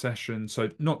amber session, so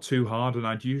not too hard, and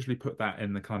I'd usually put that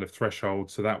in the kind of threshold,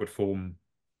 so that would form.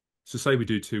 So say we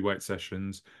do 2 weight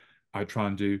sessions, I'd try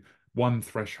and do one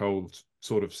threshold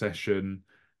sort of session,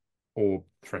 or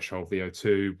threshold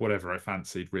VO2, whatever I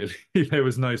fancied, really. There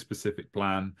was no specific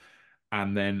plan.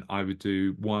 and then I would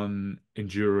do one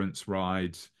endurance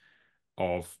ride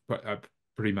of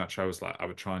pretty much I was like I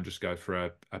would try and just go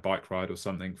for a bike ride or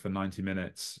something for 90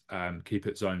 minutes, keep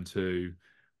it zone two,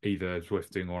 either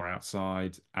Zwifting or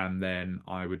outside, and then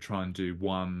I would try and do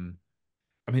one.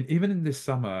 I mean, even in this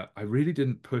summer, I really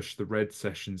didn't push the red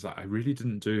sessions. I really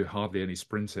didn't do hardly any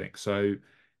sprinting. So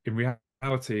in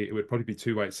reality, it would probably be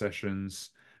two weight sessions,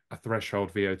 a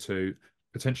threshold VO2,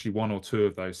 potentially one or two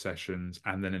of those sessions,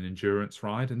 and then an endurance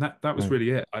ride. And that was Right. really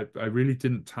it. I really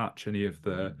didn't touch any of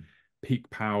the peak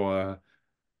power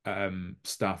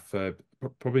stuff for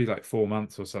probably like 4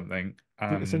 months or something.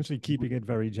 Essentially keeping it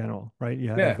very general, right? You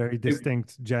had a Yeah, very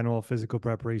distinct general physical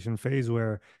preparation phase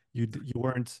where you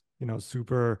weren't,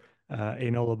 super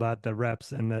anal about the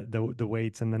reps and the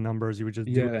weights and the numbers. You were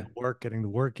just doing yeah. the work, getting the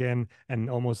work in, and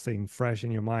almost staying fresh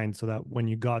in your mind, so that when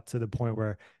you got to the point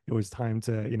where it was time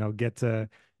to,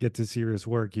 get to serious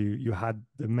work, you had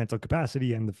the mental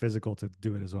capacity and the physical to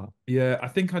do it as well. Yeah, I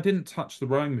think I didn't touch the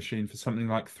rowing machine for something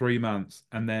like 3 months.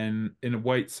 And then in a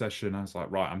weight session, I was like,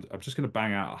 right, I'm just going to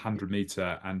bang out a 100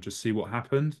 meter and just see what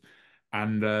happened.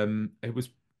 And it was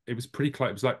pretty close.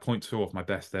 It was like point 2 off my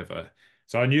best ever.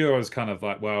 So I knew I was kind of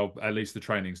like, well, at least the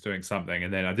training's doing something.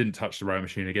 And then I didn't touch the rowing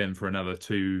machine again for another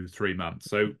 2, 3 months.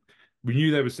 So we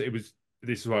knew this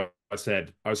is what I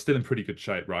said. I was still in pretty good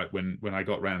shape, right? When I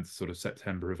got around to sort of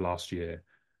September of last year.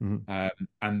 Mhm.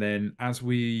 And then as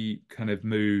we kind of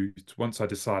moved, once I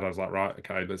decided, I was like, right,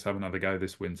 okay, let's have another go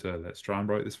this winter. Let's try and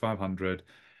break this 500.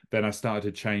 Then I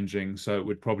started changing. So it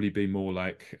would probably be more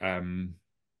like,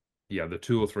 yeah, the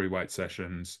 2 or 3 weight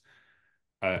sessions,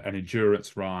 an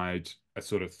endurance ride, a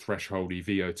sort of thresholdy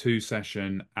VO2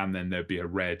 session, and then there'd be a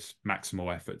red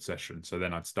maximal effort session. So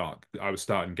then I was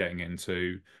starting getting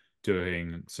into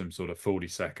doing some sort of 40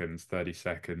 seconds, 30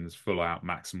 seconds, full out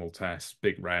maximal tests,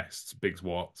 big rests, big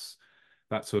squats,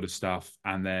 that sort of stuff.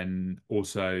 And then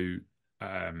also,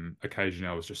 occasionally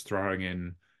I was just throwing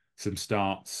in some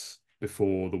starts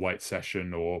before the weight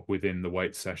session or within the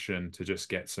weight session to just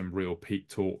get some real peak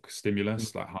torque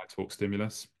stimulus, like high torque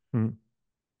stimulus. Mhm.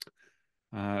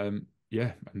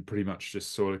 Yeah, and pretty much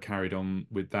just sort of carried on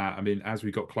with that. I mean, as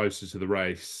we got closer to the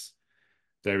race,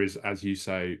 there is, as you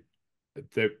say,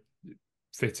 they're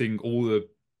fitting all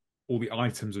the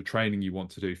items of training you want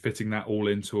to do, fitting that all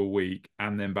into a week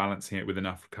and then balancing it with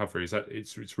enough recovery. Is that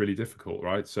it's really difficult,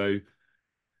 right? So,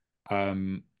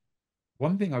 um,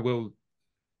 one thing I will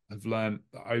have learned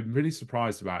that I'm really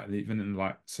surprised about, and even in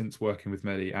like since working with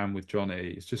Mehdi and with Johnny,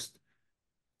 is just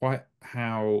quite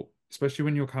how, especially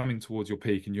when you're coming towards your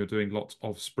peak and you're doing lots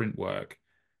of sprint work,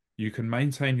 you can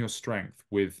maintain your strength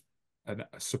with a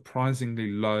surprisingly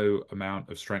low amount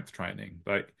of strength training.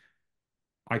 Like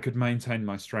I could maintain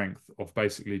my strength of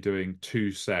basically doing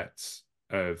 2 sets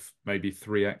of maybe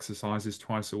 3 exercises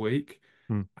twice a week.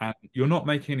 Mhm. And you're not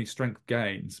making any strength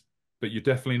gains, but you're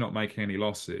definitely not making any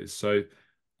losses. So,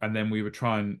 and then we would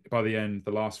try and by the end,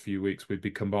 the last few weeks, we'd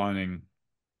be combining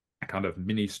a kind of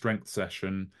mini strength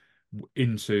session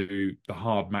into the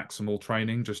hard maximal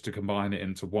training just to combine it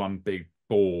into one big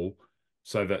ball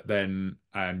so that then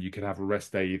you could have a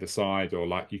rest day either side or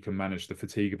like you can manage the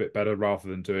fatigue a bit better rather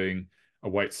than doing a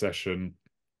weight session,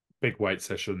 big weight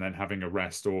session, then having a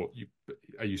rest or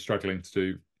are you struggling to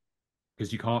do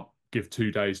because you can't give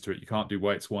 2 days to it. You can't do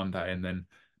weights one day and then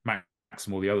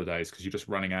maximal the other days because you're just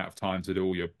running out of time to do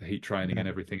all your heat training Yeah, and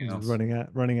everything just else.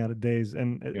 running out of days,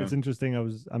 and Yeah. it's interesting.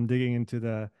 I'm digging into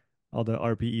the all the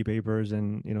RPE papers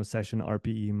and session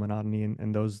RPE monotony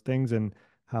and those things, and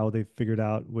how they figured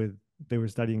out with they were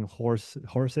studying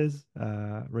horses,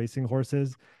 racing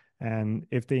horses, and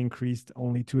if they increased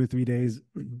only 2 or 3 days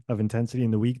of intensity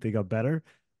in the week, they got better.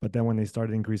 But then when they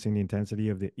started increasing the intensity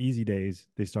of the easy days,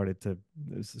 they started to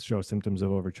show symptoms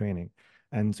of overtraining.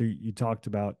 And so you talked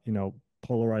about,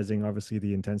 polarizing obviously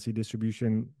the intensity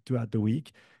distribution throughout the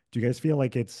week. Do you guys feel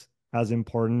like it's as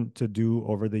important to do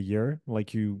over the year,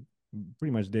 like you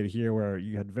pretty much did here, where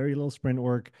you had very little sprint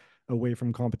work away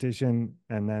from competition,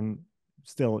 and then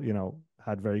still,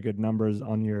 had very good numbers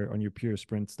on your pure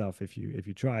sprint stuff if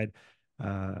you tried,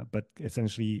 but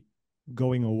essentially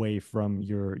going away from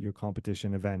your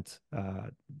competition event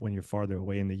when you're farther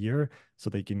away in the year,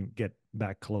 so they can get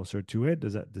back closer to it.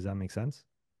 Does that make sense?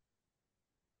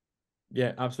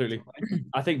 Yeah, absolutely.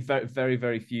 I think very, very,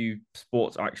 very few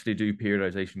sports actually do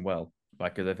periodization well.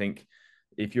 Like, because I think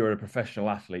if you're a professional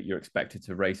athlete, you're expected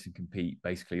to race and compete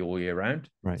basically all year round.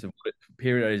 Right. So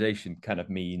periodization kind of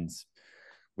means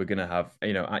we're going to have,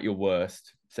 at your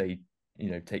worst, say,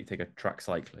 take a track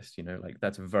cyclist, like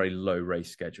that's a very low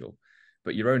race schedule,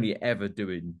 but you're only ever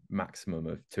doing maximum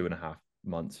of 2.5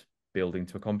 months building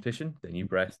to a competition. Then you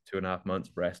rest 2.5 months,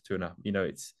 rest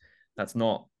 2.5. That's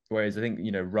not. Whereas I think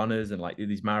runners and like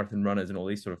these marathon runners and all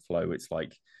these sort of flow, it's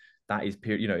like that is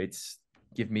period. It's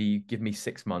give me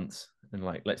 6 months and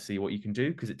like let's see what you can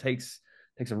do, because it takes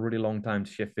a really long time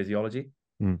to shift physiology.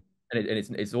 Mm. And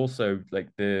it's also like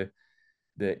if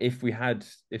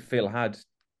Phil had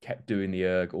kept doing the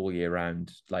erg all year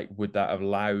round, like would that have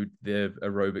allowed the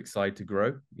aerobic side to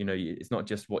grow? It's not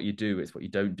just what you do, it's what you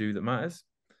don't do that matters.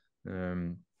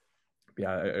 Yeah,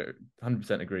 I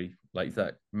 100% agree. Like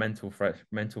that mental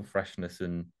freshness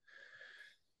and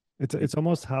It's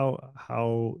almost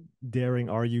how daring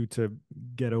are you to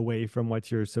get away from what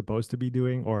you're supposed to be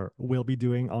doing or will be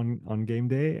doing on game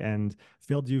day? And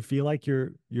Phil, do you feel like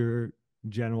your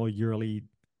general yearly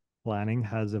planning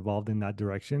has evolved in that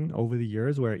direction over the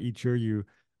years, where each year you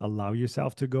allow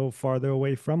yourself to go farther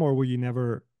away from, or were you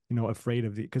never, afraid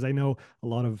of the, because I know a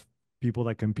lot of people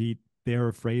that compete, they're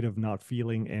afraid of not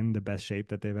feeling in the best shape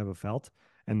that they've ever felt.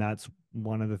 And that's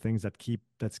one of the things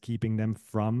that's keeping them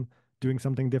from doing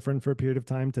something different for a period of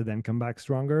time to then come back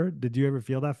stronger. Did you ever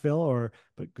feel that, Phil? Or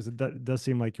because does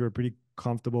seem like you were pretty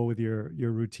comfortable with your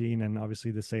routine and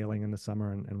obviously the sailing in the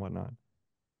summer and whatnot.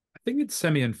 I think it's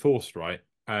semi-enforced, right?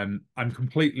 I'm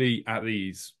completely at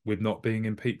ease with not being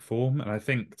in peak form, and I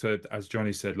think as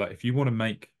Jonny said, like if you want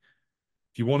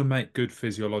to make good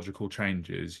physiological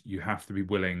changes, you have to be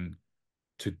willing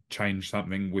to change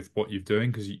something with what you're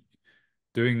doing, because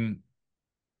doing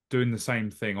doing the same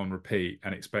thing on repeat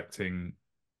and expecting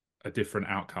a different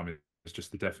outcome is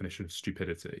just the definition of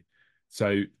stupidity.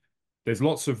 So there's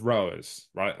lots of rowers,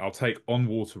 right? I'll take on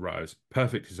water rowers,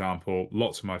 perfect example.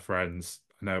 Lots of my friends,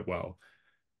 I know it well.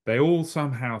 They all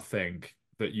somehow think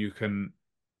that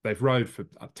they've rowed for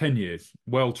 10 years,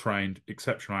 well trained,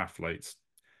 exceptional athletes,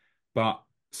 but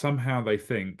somehow they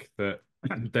think that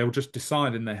they'll just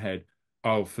decide in their head,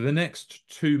 oh, for the next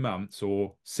 2 months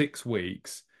or 6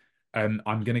 weeks, I'm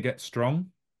going to get strong.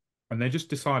 And they just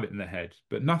decide it in their head,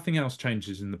 but nothing else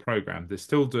changes in the program. They're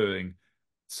still doing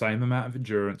the same amount of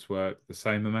endurance work, the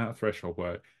same amount of threshold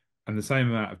work, and the same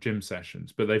amount of gym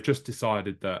sessions. But they've just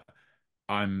decided that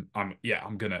I'm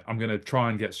gonna try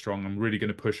and get strong. I'm really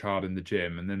gonna push hard in the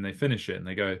gym. And then they finish it and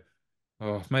they go,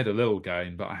 oh, I've made a little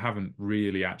gain, but I haven't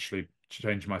really actually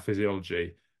changed my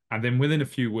physiology. And then within a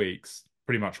few weeks,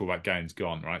 pretty much all that gain's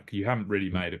gone, right? You haven't really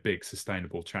made a big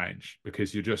sustainable change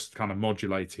because you're just kind of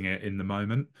modulating it in the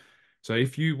moment. So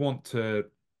if you want to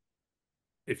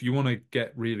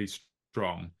get really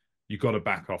strong, you've got to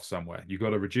back off somewhere. You've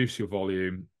got to reduce your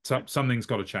volume. Something's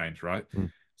got to change, right?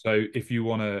 Mm. So if you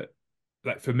want to,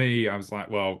 like for me, I was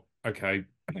like, well, okay,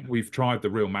 we've tried the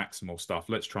real maximal stuff.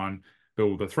 Let's try and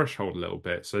build the threshold a little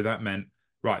bit. So that meant,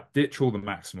 right, ditch all the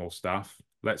maximal stuff.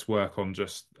 Let's work on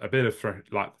just a bit of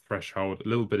threshold, a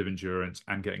little bit of endurance,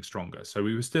 and getting stronger. So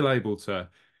we were still able to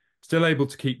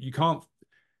keep. You can't.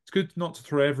 It's good not to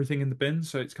throw everything in the bin.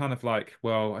 So it's kind of like,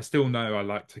 well, I still know I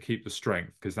like to keep the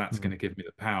strength because that's going to give me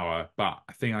the power. But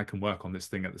I think I can work on this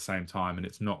thing at the same time, and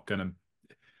it's not going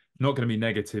to be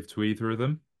negative to either of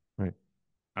them. Right.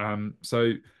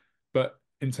 So, but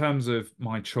in terms of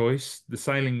my choice, the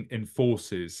sailing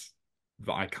enforces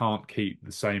that I can't keep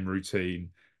the same routine.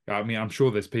 I mean, I'm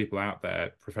sure there's people out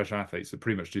there, professional athletes, that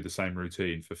pretty much do the same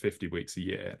routine for 50 weeks a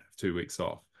year, have 2 weeks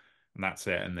off, and that's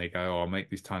it. And they go, oh, I'll make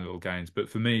these tiny little gains. But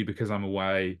for me, because I'm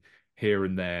away here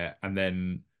and there, and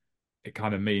then it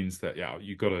kind of means that, yeah,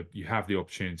 you have the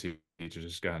opportunity to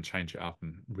just go and change it up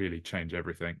and really change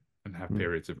everything and have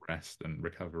periods of rest and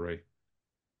recovery.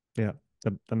 Yeah,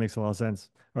 that makes a lot of sense.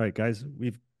 All right, guys,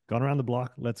 we've gone around the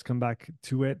block. Let's come back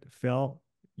to it. Phil,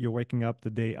 you're waking up the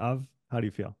day of. How do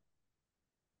you feel?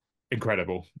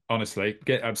 Incredible, honestly.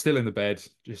 I'm still in the bed.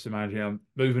 Just imagine I'm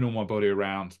moving all my body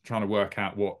around, trying to work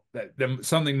out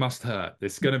something must hurt.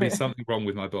 There's going to be something wrong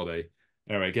with my body.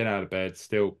 Anyway, get out of bed.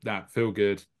 Still, feel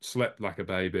good. Slept like a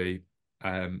baby.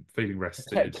 Feeling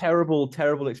rested. Terrible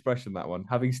expression, that one.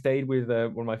 Having stayed with one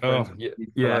of my friends Oh, for the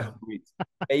yeah. last 2 weeks,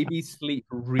 babies sleep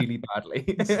really badly.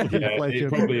 Yeah, it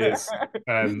probably is.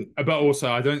 But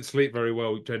also, I don't sleep very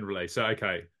well generally. So,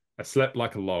 okay, I slept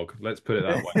like a log. Let's put it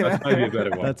that way. That's maybe a better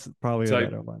one. That's probably a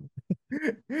better one.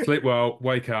 Sleep well,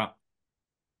 wake up.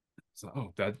 It's like,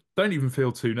 oh, Dad, don't even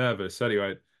feel too nervous.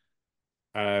 Anyway,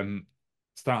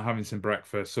 start having some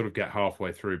breakfast, sort of get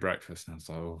halfway through breakfast. And I was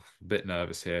like, oh, a bit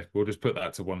nervous here. We'll just put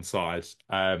that to one side.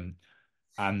 And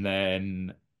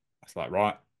then I was like,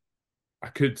 right,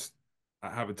 I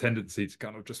have a tendency to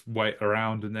kind of just wait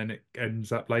around and then it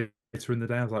ends up later in the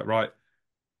day. I was like, right,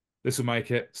 this will make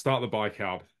it. Start the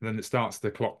bicarb. And then it starts the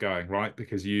clock going, right?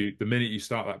 Because the minute you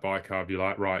start that bicarb, you're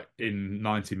like, right, in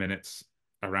 90 minutes,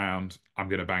 around, I'm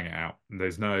going to bang it out. And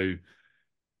there's no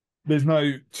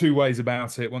two ways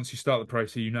about it. Once you start the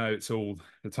process, you know it's all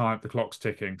the time, the clock's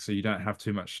ticking, so you don't have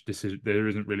too much decision. There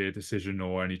isn't really a decision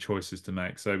or any choices to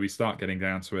make. So we start getting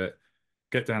down to it,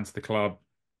 get down to the club,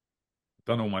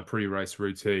 done all my pre-race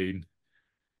routine.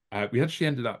 We actually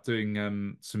ended up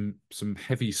doing some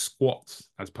heavy squats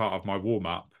as part of my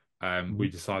warm-up. We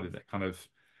Mhm. decided that kind of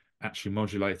actually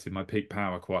modulated my peak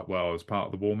power quite well as part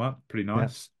of the warm-up. Pretty Yeah.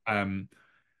 nice.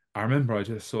 I remember I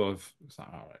just sort of was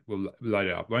like, all right, we'll load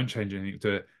it up. Won't change anything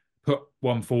to it. Put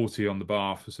 140 on the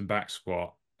bar for some back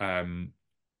squat. And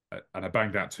I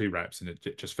banged out 2 reps, and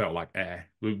it just felt like air.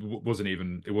 It wasn't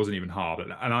even hard.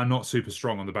 And I'm not super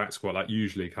strong on the back squat. Like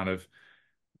usually, kind of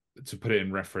to put it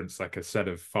in reference, like a set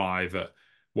of 5 at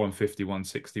 150,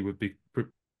 160 would be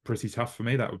pretty tough for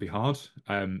me. That would be hard.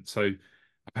 So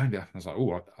I banged it up, and I was like,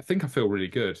 oh, I think I feel really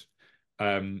good.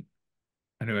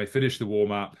 Anyway, finished the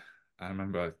warm up. I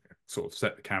remember I sort of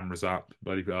set the cameras up,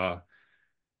 bloody blah.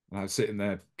 And I was sitting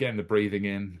there getting the breathing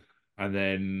in, and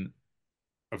then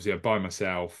obviously I'm by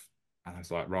myself, and I was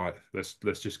like, right, let's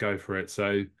just go for it.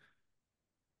 So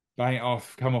bang it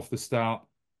off, come off the start.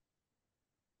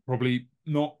 Probably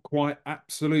not quite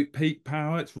absolute peak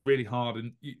power. It's really hard,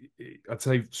 and I'd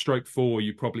say stroke 4,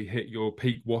 you probably hit your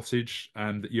peak wattage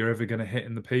that you're ever going to hit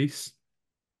in the piece.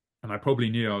 And I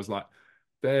probably knew I was like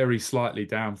very slightly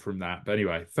down from that, but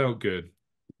anyway, felt good.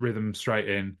 Rhythm straight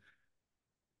in.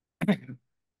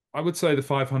 I would say the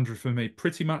 500 for me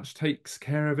pretty much takes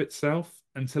care of itself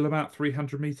until about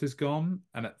 300 meters gone,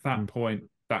 and at that Mm. point,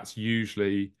 that's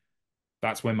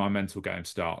when my mental game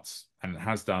starts, and it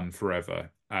has done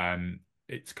forever.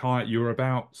 It's you're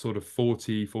about sort of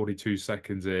 40, 42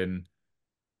 seconds in.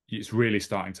 It's really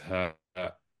starting to hurt.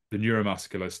 The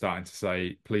neuromuscular is starting to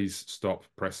say, please stop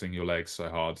pressing your legs so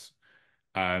hard.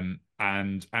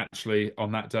 And actually,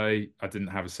 on that day, I didn't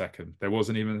have a second. There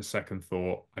wasn't even a second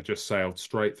thought. I just sailed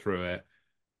straight through it.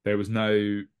 There was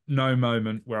no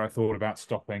moment where I thought about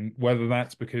stopping, whether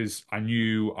that's because I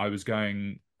knew I was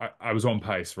on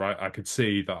pace, right? I could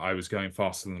see that I was going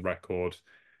faster than the record,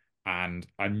 and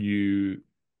I knew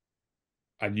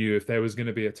if there was going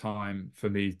to be a time for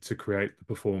me to create the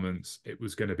performance, it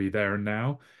was going to be there and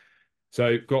now.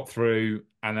 So got through,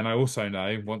 and then I also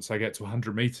know once I get to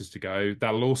 100 meters to go,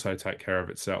 that'll also take care of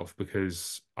itself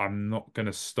because I'm not going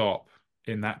to stop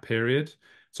in that period.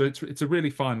 So it's a really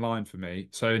fine line for me.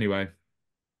 So anyway,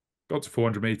 got to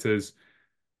 400 meters,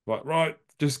 like, right,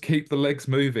 just keep the legs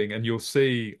moving, and you'll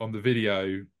see on the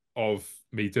video of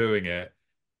me doing it,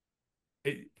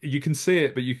 you can see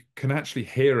it, but you can actually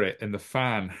hear it in the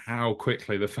fan, how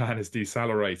quickly the fan is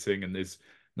decelerating, and there's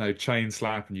no chain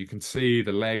slap, and you can see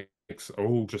the legs are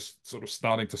all just sort of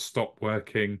starting to stop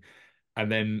working.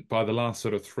 And then by the last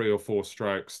sort of 3 or 4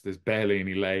 strokes, there's barely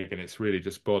any leg, and it's really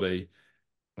just body.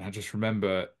 And I just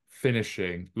remember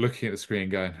finishing, looking at the screen,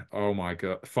 going, "Oh my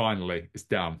God, finally, it's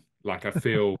done." Like I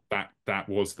feel that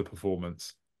was the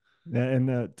performance. Yeah,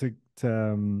 and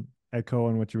to echo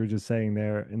on what you were just saying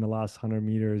there, in the last 100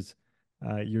 meters,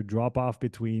 your drop off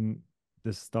between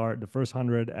the first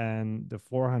 100 and the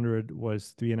 400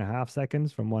 was 3.5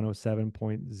 seconds from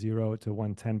 107.0 to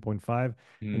 110.5.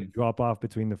 And the Mm, drop off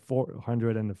between the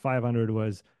 400 and the 500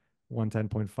 was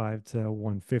 110.5 to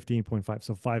 115.5.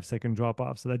 So 5 second drop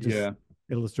off. So that just yeah.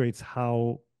 illustrates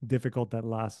how difficult that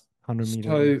last 100 meters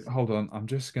So is. hold on, I'm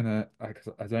just gonna, 'cause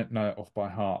I don't know it off by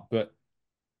heart, but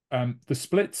the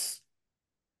splits,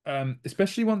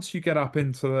 especially once you get up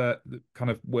into the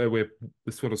kind of the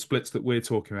sort of splits that we're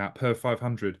talking about per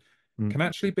 500, Mm. can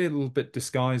actually be a little bit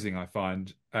disguising, I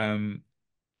find,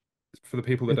 for the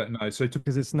people that It don't know. So to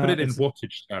because put it in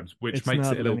wattage terms, which it's makes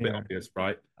not it a little bit linear. obvious,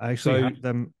 right? I actually So have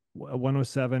them.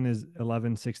 107 is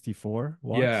 1164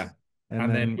 yeah, watts, and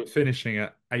and then then we're finishing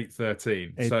at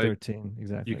 813. So 813 you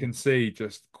exactly. can see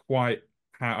just quite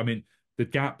how, I mean, the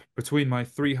gap between my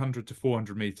 300 to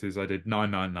 400 meters, I did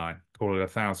 999, call it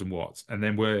 1,000 watts. And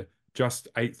then we're just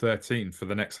 813 for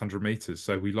the next 100 meters.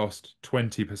 So we lost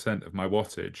 20% of my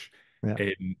wattage Yeah,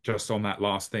 in just on that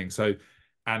last thing. So,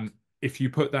 and if you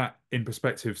put that in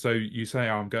perspective, so you say,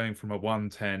 oh, I'm going from a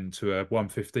 110 to a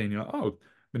 115, you're like, oh,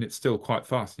 I mean, it's still quite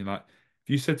fast. And you're like, if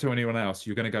you said to anyone else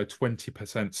you're going to go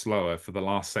 20% slower for the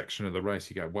last section of the race,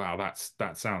 you go, wow, that's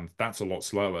a lot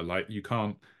slower. Like you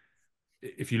can't,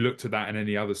 if you looked at that in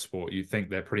any other sport, you'd think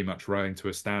they're pretty much rowing to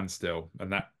a standstill,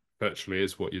 and that virtually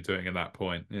is what you're doing at that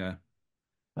point. Yeah.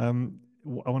 I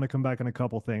want to come back on a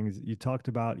couple things. You talked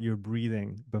about your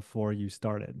breathing before you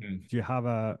started. Mm. Do you have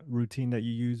a routine that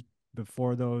you use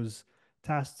before those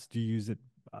tests? Do you use it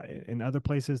in other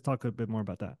places? Talk a bit more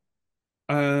about that.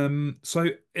 So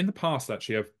in the past,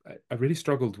 actually, I really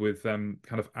struggled with kind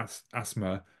of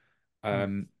asthma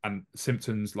Mm, and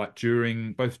symptoms like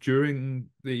during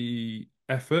the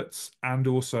efforts and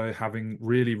also having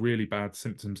really, really bad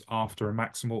symptoms after a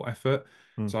maximal effort.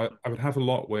 mm, So I would have a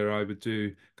lot where I would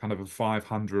do kind of a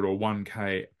 500 or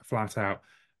 1K flat out,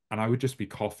 and I would just be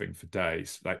coughing for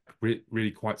days, like really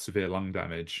quite severe lung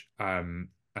damage. And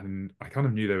I kind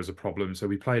of knew there was a problem, so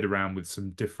we played around with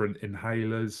some different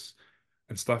inhalers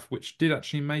and stuff, which did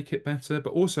actually make it better.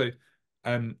 But also,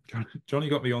 um, Johnny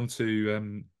got me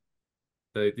onto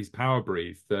these power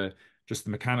breathe, just the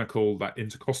mechanical like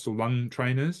intercostal lung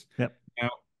trainers. yep. Now,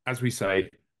 as we say,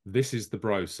 this is the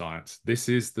bro science. This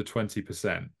is the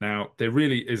 20%. Now, there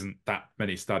really isn't that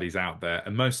many studies out there,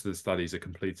 and most of the studies are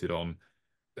completed on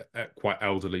quite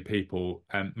elderly people,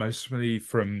 and mostly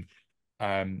from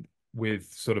um, with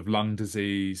sort of lung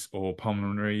disease or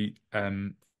pulmonary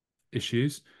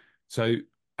issues. So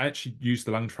I actually used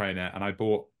the lung trainer and I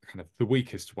bought kind of the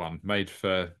weakest one made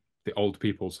for the old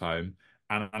people's home.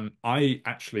 And I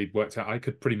actually worked out I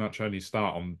could pretty much only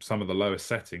start on some of the lowest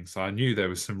settings. So I knew there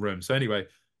was some room. So anyway,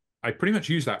 I pretty much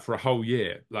used that for a whole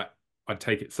year. Like I'd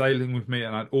take it sailing with me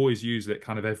and I'd always use it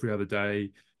kind of every other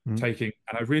day, Mm,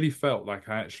 and I really felt like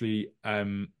I actually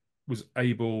was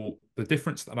able, the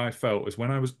difference that I felt was when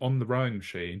I was on the rowing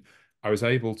machine, I was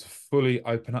able to fully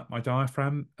open up my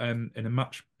diaphragm in a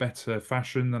much better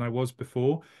fashion than I was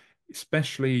before,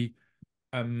 especially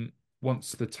um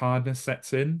once the tiredness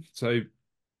sets in. So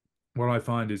what I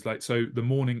find is like so the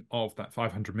morning of that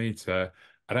 500 meter,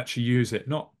 I'd actually use it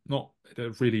not at a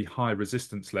really high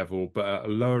resistance level, but at a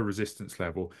lower resistance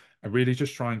level, and really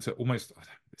just trying to almost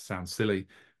it sounds silly,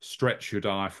 stretch your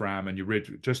diaphragm and your rib,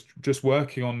 just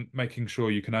working on making sure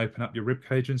you can open up your rib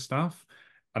cage and stuff.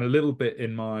 And a little bit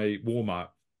in my warm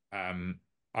up,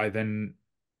 I then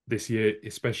this year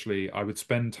especially, I would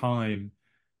spend time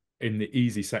in the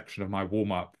easy section of my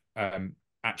warm up,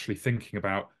 actually thinking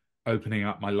about opening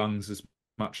up my lungs as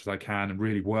much as I can and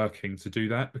really working to do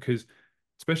that because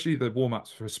especially the warm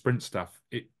ups for sprint stuff,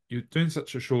 you're doing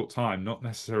such a short time, not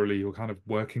necessarily you're kind of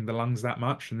working the lungs that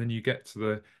much, and then you get to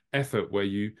the effort where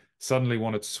you suddenly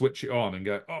want to switch it on and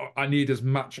go, oh, I need as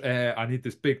much air, I need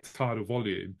this big tidal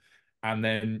volume, and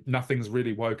then nothing's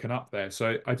really woken up there.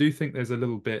 So I do think there's a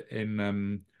little bit of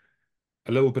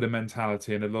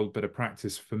mentality and a little bit of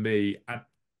practice for me.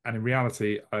 And in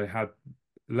reality, I had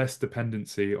less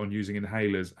dependency on using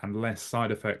inhalers and less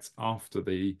side effects after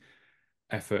the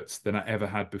efforts than I ever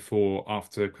had before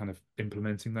after kind of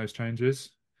implementing those changes.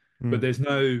 But mm. there's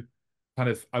no kind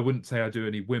of, I wouldn't say I do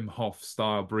any Wim Hof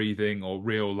style breathing or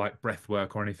real like breath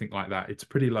work or anything like that. It's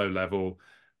pretty low level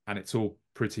and it's all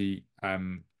pretty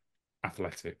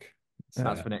athletic. So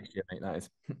That's yeah. for next year, mate. That is.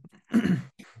 Bring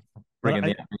But in I,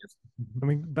 the areas. I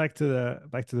mean, back to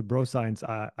the bro science.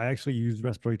 I actually use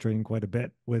respiratory training quite a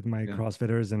bit with my Yeah.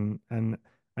 CrossFitters, and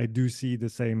I do see the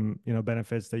same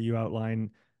benefits that you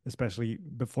outline, especially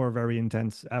before a very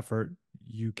intense effort.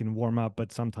 You can warm up,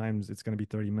 but sometimes it's going to be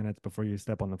 30 minutes before you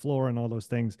step on the floor and all those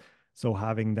things. So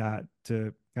having that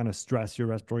to kind of stress your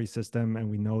respiratory system, and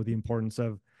we know the importance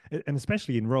of, and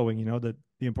especially in rowing,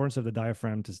 the importance of the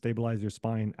diaphragm to stabilize your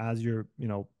spine as you're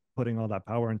putting all that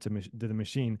power into the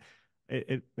machine.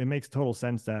 It makes total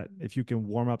sense that if you can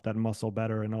warm up that muscle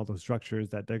better and all those structures,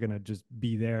 that they're gonna just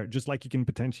be there, just like you can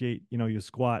potentiate your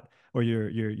squat or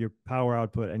your power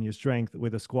output and your strength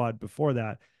with a squat before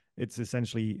that. It's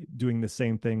essentially doing the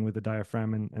same thing with the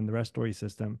diaphragm and the respiratory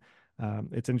system.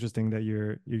 It's interesting that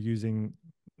you're using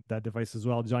that device as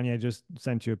well. Johnny, I just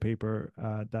sent you a paper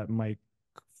that my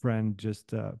friend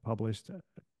just published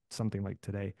something like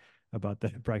today about the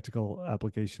practical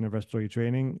application of respiratory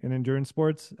training in endurance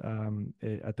sports.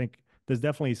 I think there's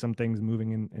definitely some things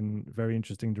moving in very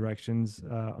interesting directions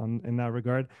on in that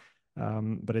regard.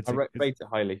 But I it's rate it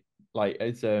highly. Like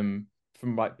it's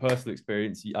from like personal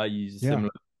experience, I use a yeah.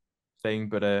 similar thing,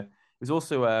 but it was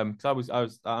also because I was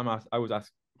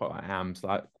quite I am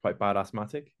like quite bad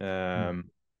asthmatic. Mm,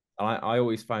 And I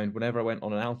always found whenever I went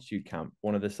on an altitude camp,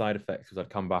 one of the side effects was I'd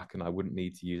come back and I wouldn't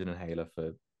need to use an inhaler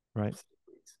for right. 6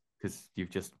 weeks because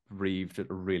you've just breathed at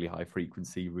a really high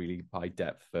frequency, really high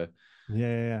depth for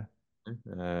Yeah, yeah,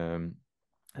 yeah. um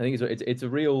I think it's a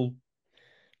real,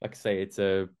 like I say,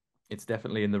 it's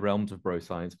definitely in the realms of bro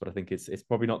science, but I think it's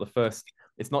probably not the first.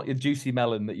 It's not your juicy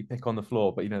melon that you pick on the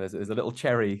floor, but there's a little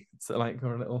cherry, so like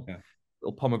or a Yeah.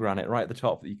 little pomegranate right at the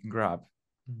top that you can grab.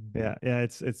 Yeah, yeah,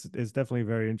 it's definitely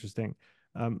very interesting.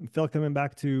 Phil, coming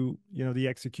back to the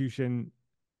execution,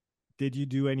 did you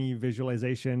do any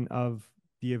visualization of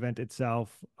the event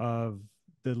itself, of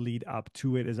the lead up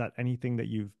to it? Is that anything that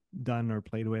you've done or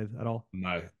played with at all?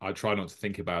 No, I try not to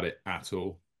think about it at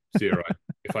all. Zero.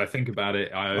 If I think about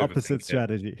it, I overthink Opposite it.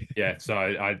 strategy. Yeah,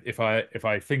 so if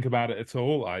I think about it at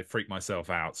all, I freak myself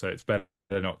out. So it's better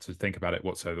not to think about it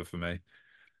whatsoever for me.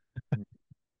 I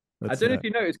That's don't know if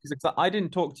you noticed because I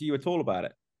didn't talk to you at all about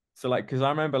it. So like, because I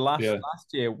remember Yeah, last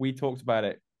year we talked about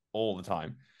it all the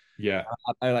time. yeah.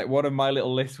 I like one of my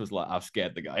little lists was like, I've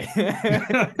scared the guy.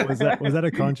 was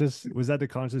that the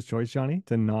conscious choice, Johnny,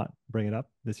 to not bring it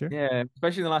up this year? Yeah,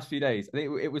 especially in the last few days. I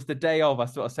think it was the day of. I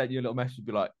sort of sent you a little message,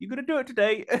 be like, "You gonna do it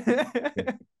today?"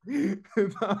 Yeah.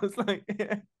 But I was like,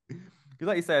 yeah. Because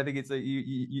like you say, I think it's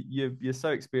you're so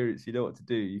experienced, you know what to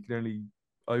do. You can only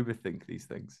overthink these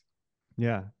things.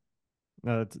 Yeah.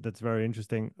 No, that's very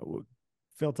interesting.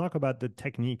 Phil, talk about the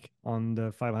technique on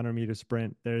the 500-meter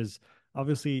sprint. There's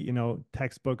obviously,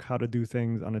 textbook how to do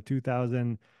things on a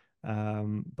 2000,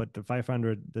 but the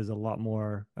 500, there's a lot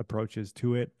more approaches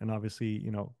to it, and obviously,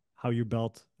 how you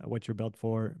built, what you're built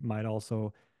for, might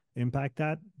also impact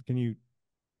that. Can you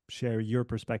share your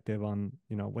perspective on,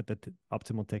 what the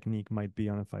optimal technique might be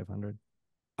on a 500?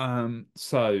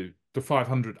 So the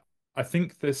 500, I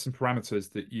think there's some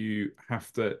parameters that you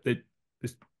have to.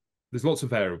 There's there's lots of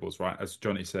variables, right? As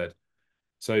Johnny said.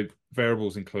 So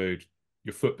variables include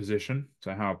your foot position,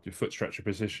 so how your foot stretcher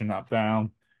position up, down,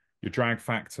 your drag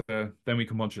factor. Then we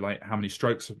can modulate how many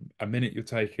strokes a minute you're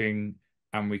taking,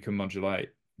 and we can modulate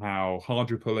how hard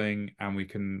you're pulling, and we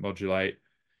can modulate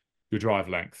your drive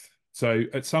length. So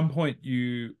at some point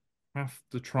you have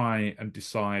to try and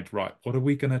decide, right, what are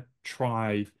we going to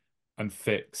try and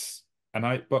fix?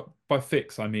 But by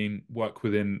fix, I mean work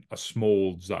within a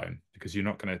small zone because you're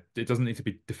not going to, it doesn't need to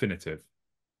be definitive,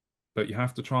 but you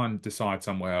have to try and decide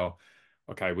somewhere,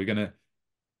 okay, we're gonna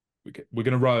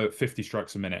row at 50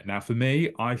 strokes a minute. Now, for me,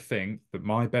 I think that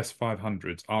my best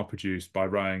 500s are produced by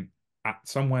rowing at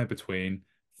somewhere between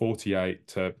 48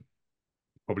 to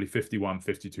probably 51,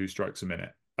 52 strokes a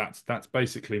minute. That's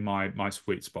basically my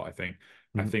sweet spot, I think.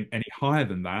 I Mhm. think any higher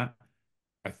than that,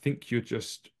 I think you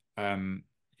just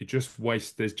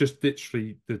waste. There's just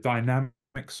literally the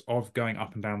dynamics of going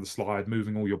up and down the slide,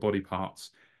 moving all your body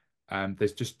parts.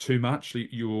 There's just too much.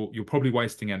 You're probably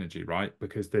wasting energy, right?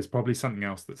 Because there's probably something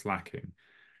else that's lacking.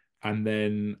 And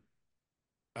then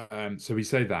so we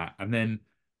say that, and then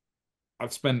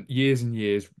I've spent years and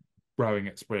years rowing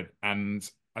at sprint, and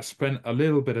I spent a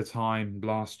little bit of time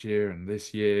last year and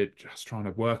this year just trying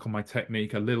to work on my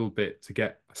technique a little bit to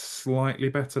get a slightly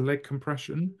better leg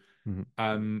compression. Mhm.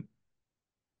 Um,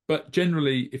 but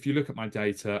generally, if you look at my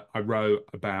data, I row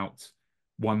about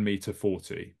 1 meter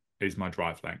 40 is my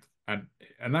drive length, and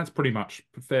that's pretty much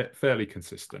fairly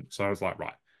consistent. So I was like,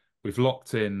 right, we've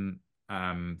locked in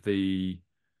the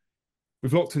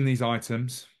we've locked in these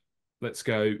items. Let's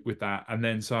go with that. And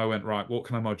then so I went, right, what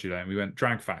can I modulate? And we went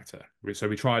drag factor. So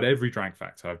we tried every drag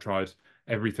factor. I've tried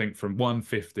everything from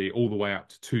 150 all the way up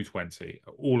to 220,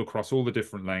 all across all the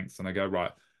different lengths. And I go,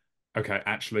 right, okay,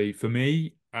 actually, for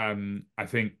me, I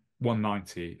think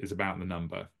 190 is about the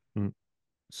number. Mhm.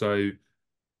 So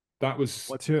that was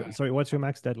What's your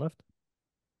max deadlift?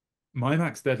 my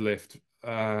max deadlift.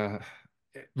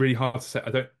 Really hard to say.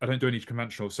 I don't do any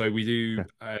conventional. So we do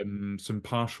Okay. some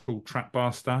partial trap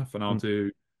bar stuff, and I'll Mm.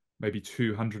 do maybe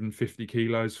 250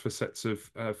 kilos for sets of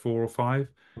 4 or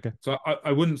 5. Okay. So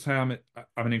I wouldn't say I'm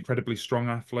an incredibly strong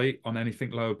athlete on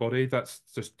anything lower body. That's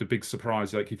just the big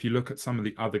surprise. Like if you look at some of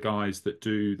the other guys that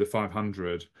do the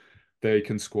 500, they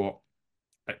can squat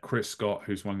at Chris Scott,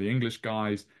 who's one of the English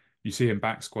guys. You see him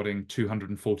back squatting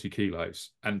 240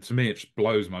 kilos. And to me, it just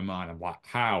blows my mind. I'm like,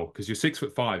 how? Because you're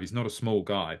 6'5". He's not a small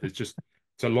guy.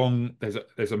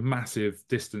 There's a massive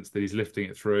distance that he's lifting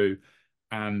it through.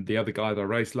 And the other guy that I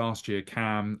raced last year,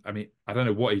 Cam, I mean, I don't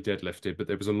know what he deadlifted, but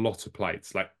there was a lot of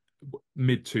plates, like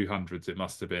mid 200s, it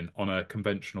must have been on a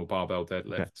conventional barbell Okay.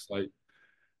 deadlift. So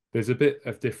there's a bit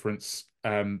of difference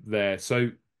there. So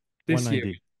this year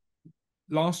 190.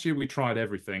 last year we tried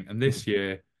everything, and Mhm. this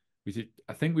year we did.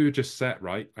 I think we were just set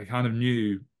right. I kind of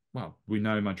knew. Well, we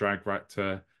know my drag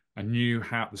factor. I knew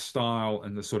how the style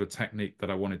and the sort of technique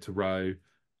that I wanted to row,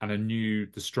 and I knew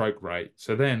the stroke rate.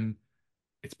 So then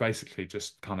it's basically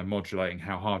just kind of modulating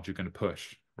how hard you're going to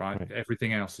push, right? Right.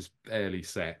 Everything else is fairly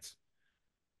set.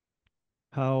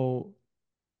 How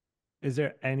is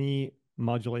there any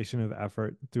modulation of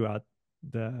effort throughout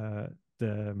the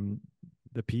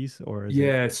the piece, or is it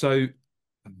Yeah, so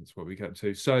and that's what we get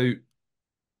to. So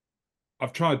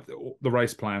I've tried the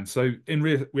race plan. So in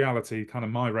reality, kind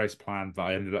of my race plan that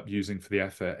I ended up using for the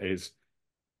effort is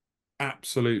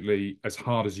absolutely as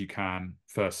hard as you can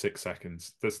first 6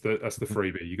 seconds. That's the Mhm.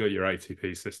 freebie. You got your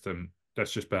ATP system.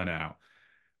 Let's just burn it out.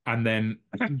 And then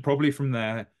probably from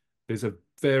there, there's a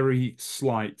very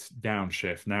slight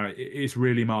downshift. Now, it's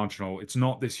really marginal. It's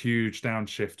not this huge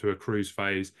downshift to a cruise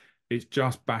phase. It's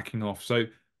just backing off. So,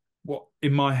 what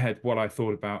in my head, what I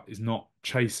thought about is not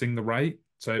chasing the rate.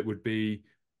 So it would be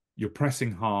you're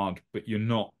pressing hard, but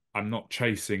I'm not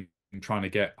chasing and trying to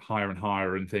get higher and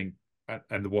higher and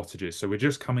the wattages. So we're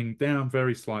just coming down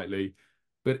very slightly.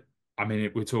 But I mean,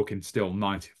 we're talking still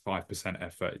 95%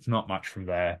 effort. It's not much from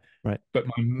there. Right. But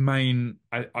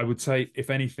I would say, if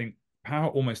anything, power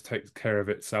almost takes care of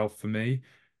itself for me.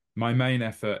 My main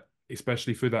effort,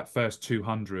 especially through that first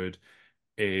 200,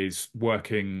 is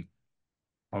working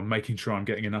on making sure I'm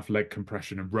getting enough leg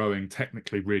compression and rowing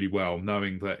technically really well,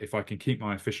 knowing that if I can keep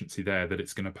my efficiency there, that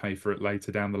it's going to pay for it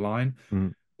later down the line.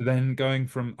 Mm. Then going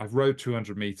from I've rowed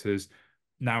 200 meters,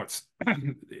 now it's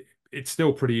it's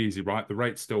still pretty easy, right? The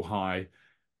rate's still high.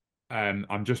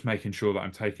 I'm just making sure that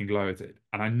I'm taking low at it.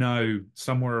 And I know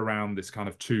somewhere around this kind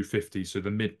of 250, so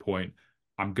the midpoint,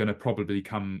 I'm going to probably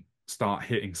start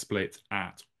hitting split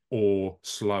at or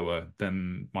slower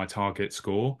than my target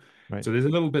score. Right. So there's a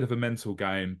little bit of a mental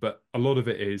game, but a lot of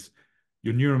it is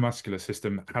your neuromuscular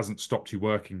system hasn't stopped you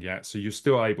working yet. So you're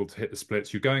still able to hit the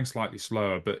splits. You're going slightly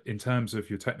slower, but in terms of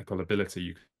your technical ability,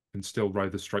 you can still row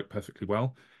the stroke perfectly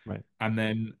well. Right. And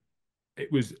then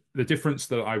it was the difference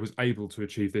that I was able to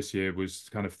achieve this year was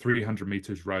kind of 300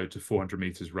 meters road to 400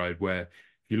 meters road, where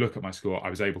if you look at my score, I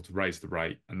was able to raise the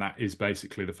rate. And that is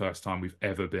basically the first time we've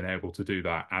ever been able to do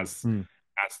that as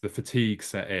the fatigue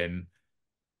set in.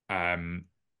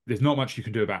 There's not much you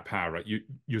can do about power, right?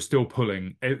 You're still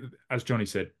pulling, as Jonny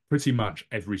said, pretty much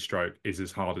every stroke is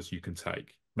as hard as you can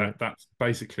take. Right. That's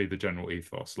basically the general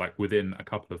ethos, like within a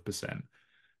couple of percent.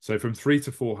 So from 3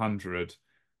 to 400,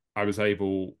 I was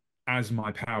able, as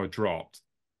my power dropped,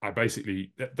 I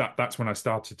basically that's when I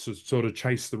started to sort of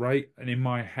chase the rate. And in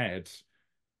my head,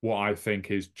 what I think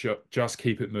is just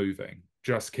keep it moving.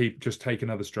 Just take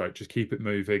another stroke. Just keep it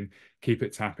moving. Keep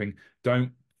it tapping.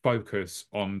 Don't focus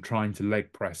on trying to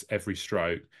leg press every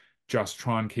stroke. Just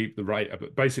try and keep the rate up.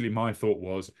 Basically, my thought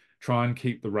was try and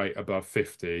keep the rate above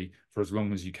 50 for as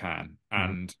long as you can.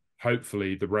 And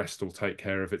hopefully the rest will take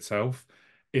care of itself.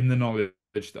 In the knowledge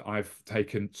that I've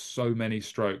taken so many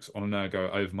strokes on an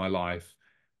ergo over my life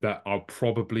that I'll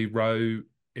probably row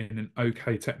in an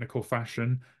okay technical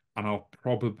fashion, and I'll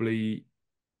probably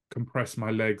compress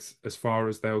my legs as far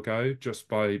as they'll go just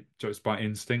by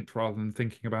instinct rather than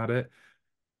thinking about it.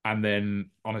 And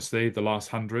then honestly, the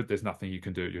last 100, there's nothing you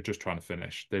can do. You're just trying to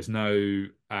finish. There's no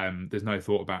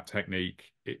thought about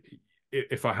technique.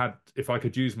 If I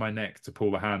could use my neck to pull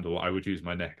the handle, I would use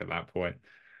my neck at that point.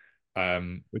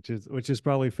 Which is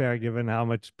probably fair given how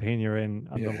much pain you're in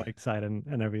on the Yeah. leg side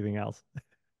and everything else.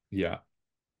 Yeah.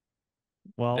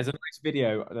 Well, There's a nice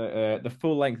video, the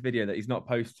full length video that he's not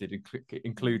posted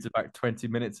includes about 20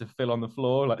 minutes of Phil on the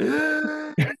floor, like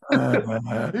it's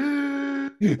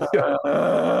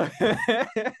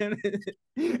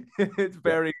Yeah.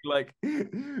 very like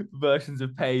versions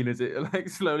of pain as it like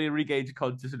slowly regains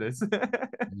consciousness.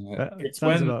 Yeah. it It's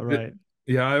sounds about right.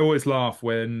 yeah, I always laugh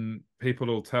when people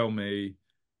will tell me,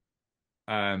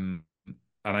 um,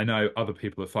 and I know other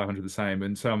people at 500 the same,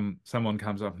 and someone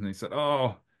comes up and they said,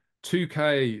 "Oh,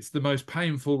 2K, it's the most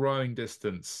painful rowing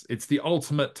distance. It's the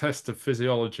ultimate test of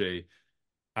physiology."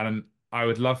 And I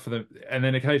would love for them, and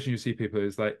then occasionally you see people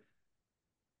who's like,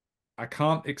 I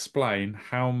can't explain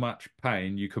how much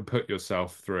pain you can put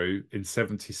yourself through in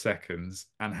 70 seconds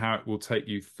and how it will take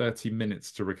you 30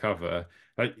 minutes to recover.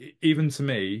 Like, even to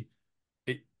me,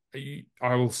 it,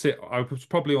 I was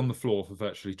probably on the floor for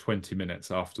virtually 20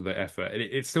 minutes after the effort.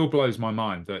 It still blows my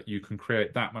mind that you can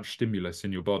create that much stimulus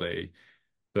in your body,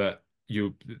 that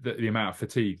the amount of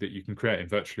fatigue that you can create in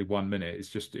virtually 1 minute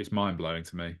is it's mind blowing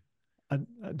to me.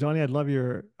 Johnny, I'd love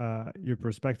your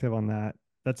perspective on that.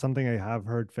 That's something I have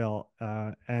heard, Phil,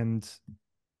 and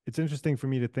it's interesting for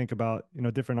me to think about,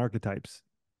 different archetypes.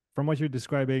 From what you're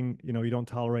describing, you don't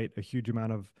tolerate a huge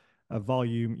amount of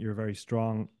volume. You're a very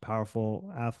strong,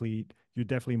 powerful athlete. You're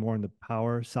definitely more on the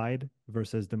power side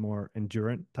versus the more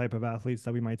endurant type of athletes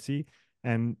that we might see.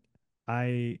 And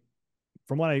I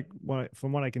from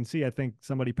what I can see, I think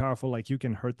somebody powerful like you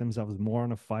can hurt themselves more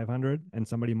on a 500, and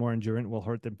somebody more endurant will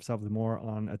hurt themselves more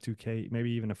on a 2K,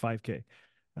 maybe even a 5K,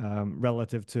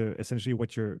 relative to essentially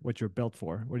what you're built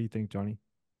for. What do you think, Johnny?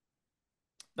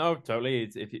 No, totally.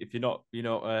 It's, if if you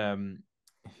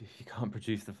can't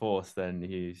produce the force, then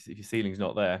if your ceiling's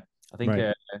not there. I think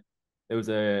Right. there was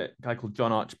a guy called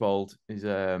John Archbold, who's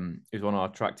on our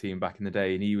track team back in the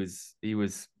day, and he was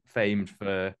famed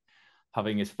for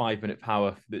having his 5 minute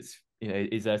power. That's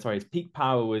his peak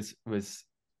power was what's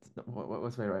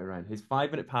my right around? His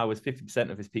 5 minute power was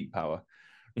 50% of his peak power,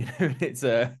 You know, it's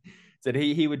a said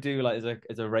he would do like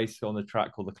as a race on the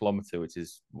track called the kilometer, which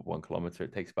is 1 kilometer.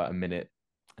 It takes about a minute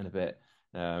and a bit.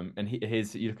 And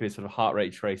his you look at his sort of heart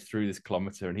rate trace through this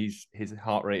kilometer, and his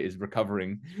heart rate is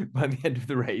recovering by the end of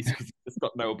the race because he's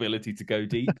got no ability to go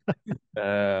deep. You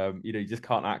know, you just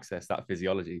can't access that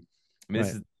physiology. I mean,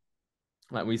 this Right. is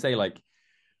like we say, like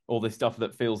all this stuff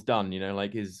that Phil's done. You know,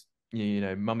 like his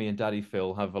mummy and daddy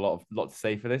Phil have a lot to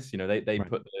say for this. You know, Right.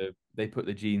 they put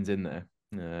the genes in there.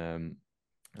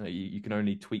 You can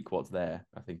only tweak what's there.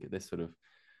 I think at this sort of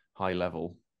high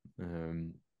level,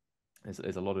 um,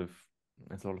 there's a lot of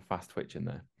fast twitch in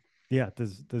there. Yeah,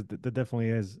 there definitely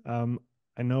is.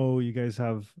 I know you guys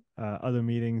have other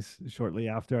meetings shortly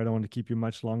after. I don't want to keep you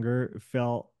much longer.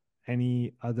 Phil,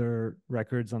 any other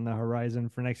records on the horizon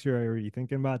for next year? Are you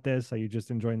thinking about this? Are you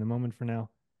just enjoying the moment for now?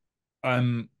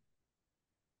 Um,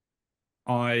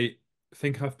 I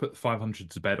think I've put the 500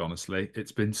 to bed, honestly.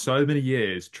 It's been so many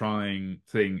years trying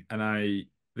thing, and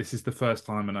this is the first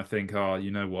time, and I think, oh,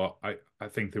 you know what? I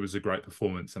think there was a great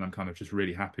performance, and I'm kind of just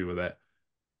really happy with it.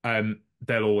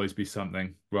 There'll always be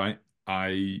something, right?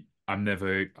 I'm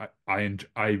never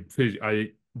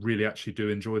I really actually do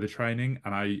enjoy the training,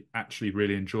 and I actually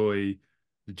really enjoy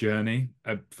the journey.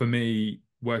 For me,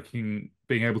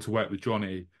 being able to work with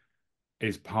Johnny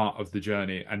is part of the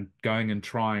journey, and going and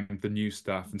trying the new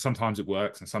stuff, and sometimes it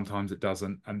works and sometimes it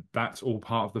doesn't, and that's all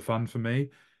part of the fun for me.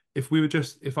 If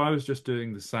I was just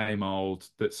doing the same old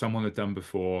that someone had done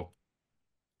before,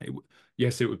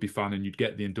 yes, it would be fun and you'd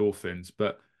get the endorphins,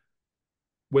 but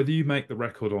whether you make the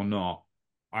record or not,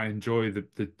 I enjoy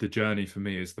the journey. For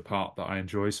me is the part that I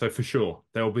enjoy. So for sure,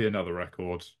 there'll be another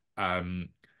record.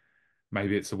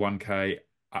 Maybe it's a 1K.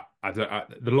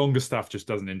 The longer stuff just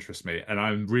doesn't interest me, and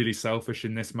I'm really selfish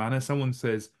in this manner. Someone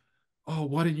says, "Oh,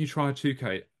 why didn't you try a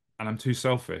 2K?" And I'm too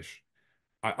selfish.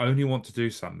 I only want to do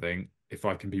something if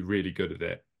I can be really good at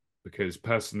it, because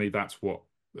personally, that's what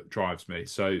drives me.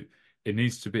 So it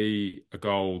needs to be a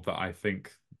goal that I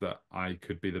think that I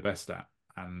could be the best at,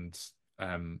 and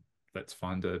um, let's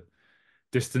find a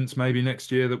distance maybe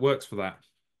next year that works for that.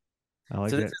 I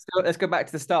So like it. let's go back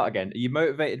to the start again. Are you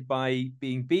motivated by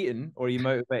being beaten, or are you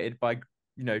motivated by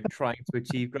trying to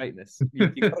achieve greatness? You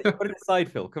got to decide,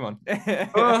 Phil. Come on.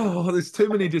 Oh, there's too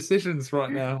many decisions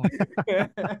right now.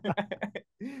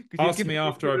 Because Ask me you've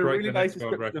after I given a break really the nice next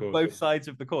world description of record. both sides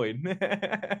of the coin.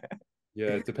 Yeah,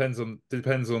 it depends on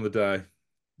the day.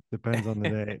 Depends on the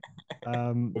day.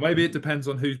 Or maybe it depends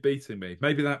on who's beating me.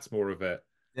 Maybe that's more of it.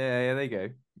 Yeah, there you go.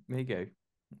 There you go.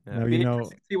 Now It'd you be know.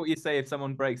 interesting to see what you say if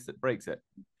someone breaks it.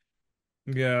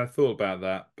 Yeah, I thought about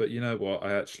that, but you know what?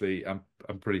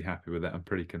 I'm pretty happy with it. I'm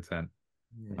pretty content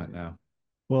right Yeah. now.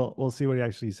 Well, we'll see what he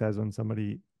actually says when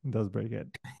somebody does break it.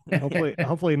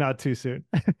 Hopefully not too soon.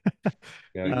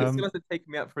 Yeah, He um, still hasn't taken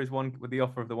me up for his one with the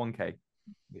offer of the 1K.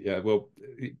 yeah. Well,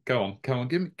 go on, come on.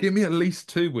 Give me at least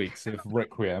 2 weeks of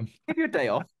Requiem. Give you a day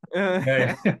off.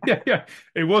 Yeah, yeah, yeah, yeah.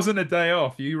 It wasn't a day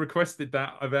off. You requested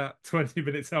that about 20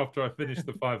 minutes after I finished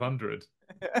the 500.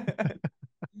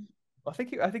 I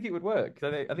think it would work.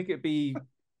 I think it'd be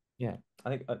yeah. I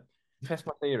think test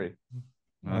my theory.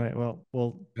 all Right. right. Well,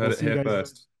 we'll Heard it see you here guys.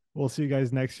 first. We'll see you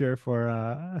guys next year for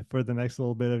the next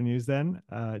little bit of news then.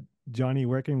 Johnny,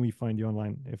 where can we find you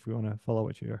online if we want to follow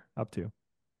what you're up to?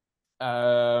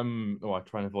 I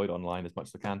try and avoid online as much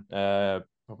as I can.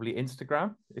 Probably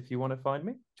Instagram if you want to find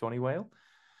me, Jonny Wale.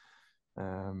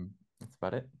 That's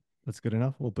about it. That's good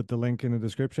enough. We'll put the link in the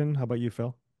description. How about you,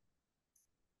 Phil?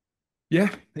 Yeah,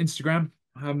 Instagram.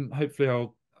 Hopefully I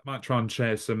might try and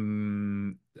share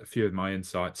a few of my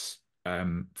insights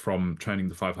from training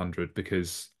the 500,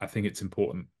 because I think it's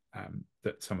important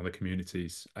that some of the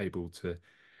communities able to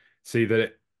see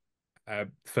that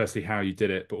firstly how you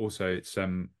did it, but also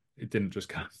it didn't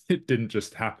just it didn't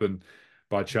just happen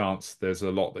by chance. There's a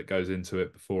lot that goes into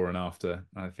it before and after.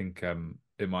 I think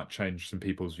it might change some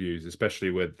people's views,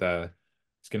 especially with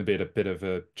it's going to be a bit of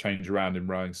a change around in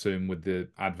rowing soon with the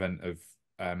advent of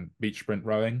beach sprint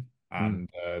rowing Mm. and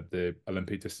the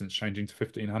Olympic distance changing to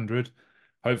 1500.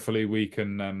 Hopefully we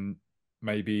can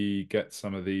maybe get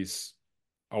some of these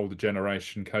older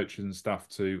generation coaches and stuff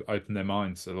to open their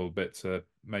minds a little bit to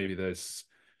maybe there's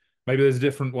a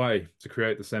different way to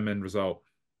create the same end result.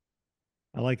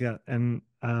 I like that, and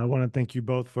I want to thank you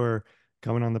both for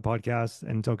coming on the podcast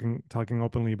and talking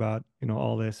openly about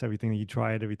all this, everything that you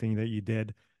tried, everything that you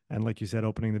did, and like you said,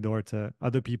 opening the door to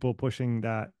other people pushing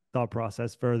that thought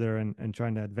process further and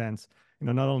trying to advance,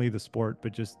 not only the sport,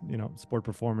 but just, sport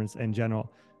performance in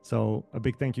general. So a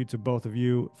big thank you to both of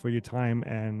you for your time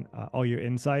and all your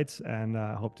insights, and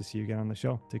hope to see you again on the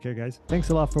show. Take care, guys. Thanks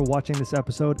a lot for watching this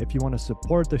episode. If you want to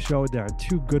support the show, there are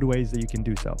 2 good ways that you can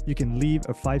do so. You can leave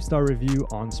a 5-star review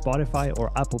on Spotify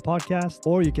or Apple Podcasts,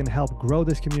 or you can help grow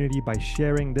this community by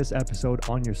sharing this episode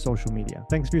on your social media.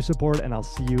 Thanks for your support, and I'll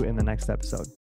see you in the next episode.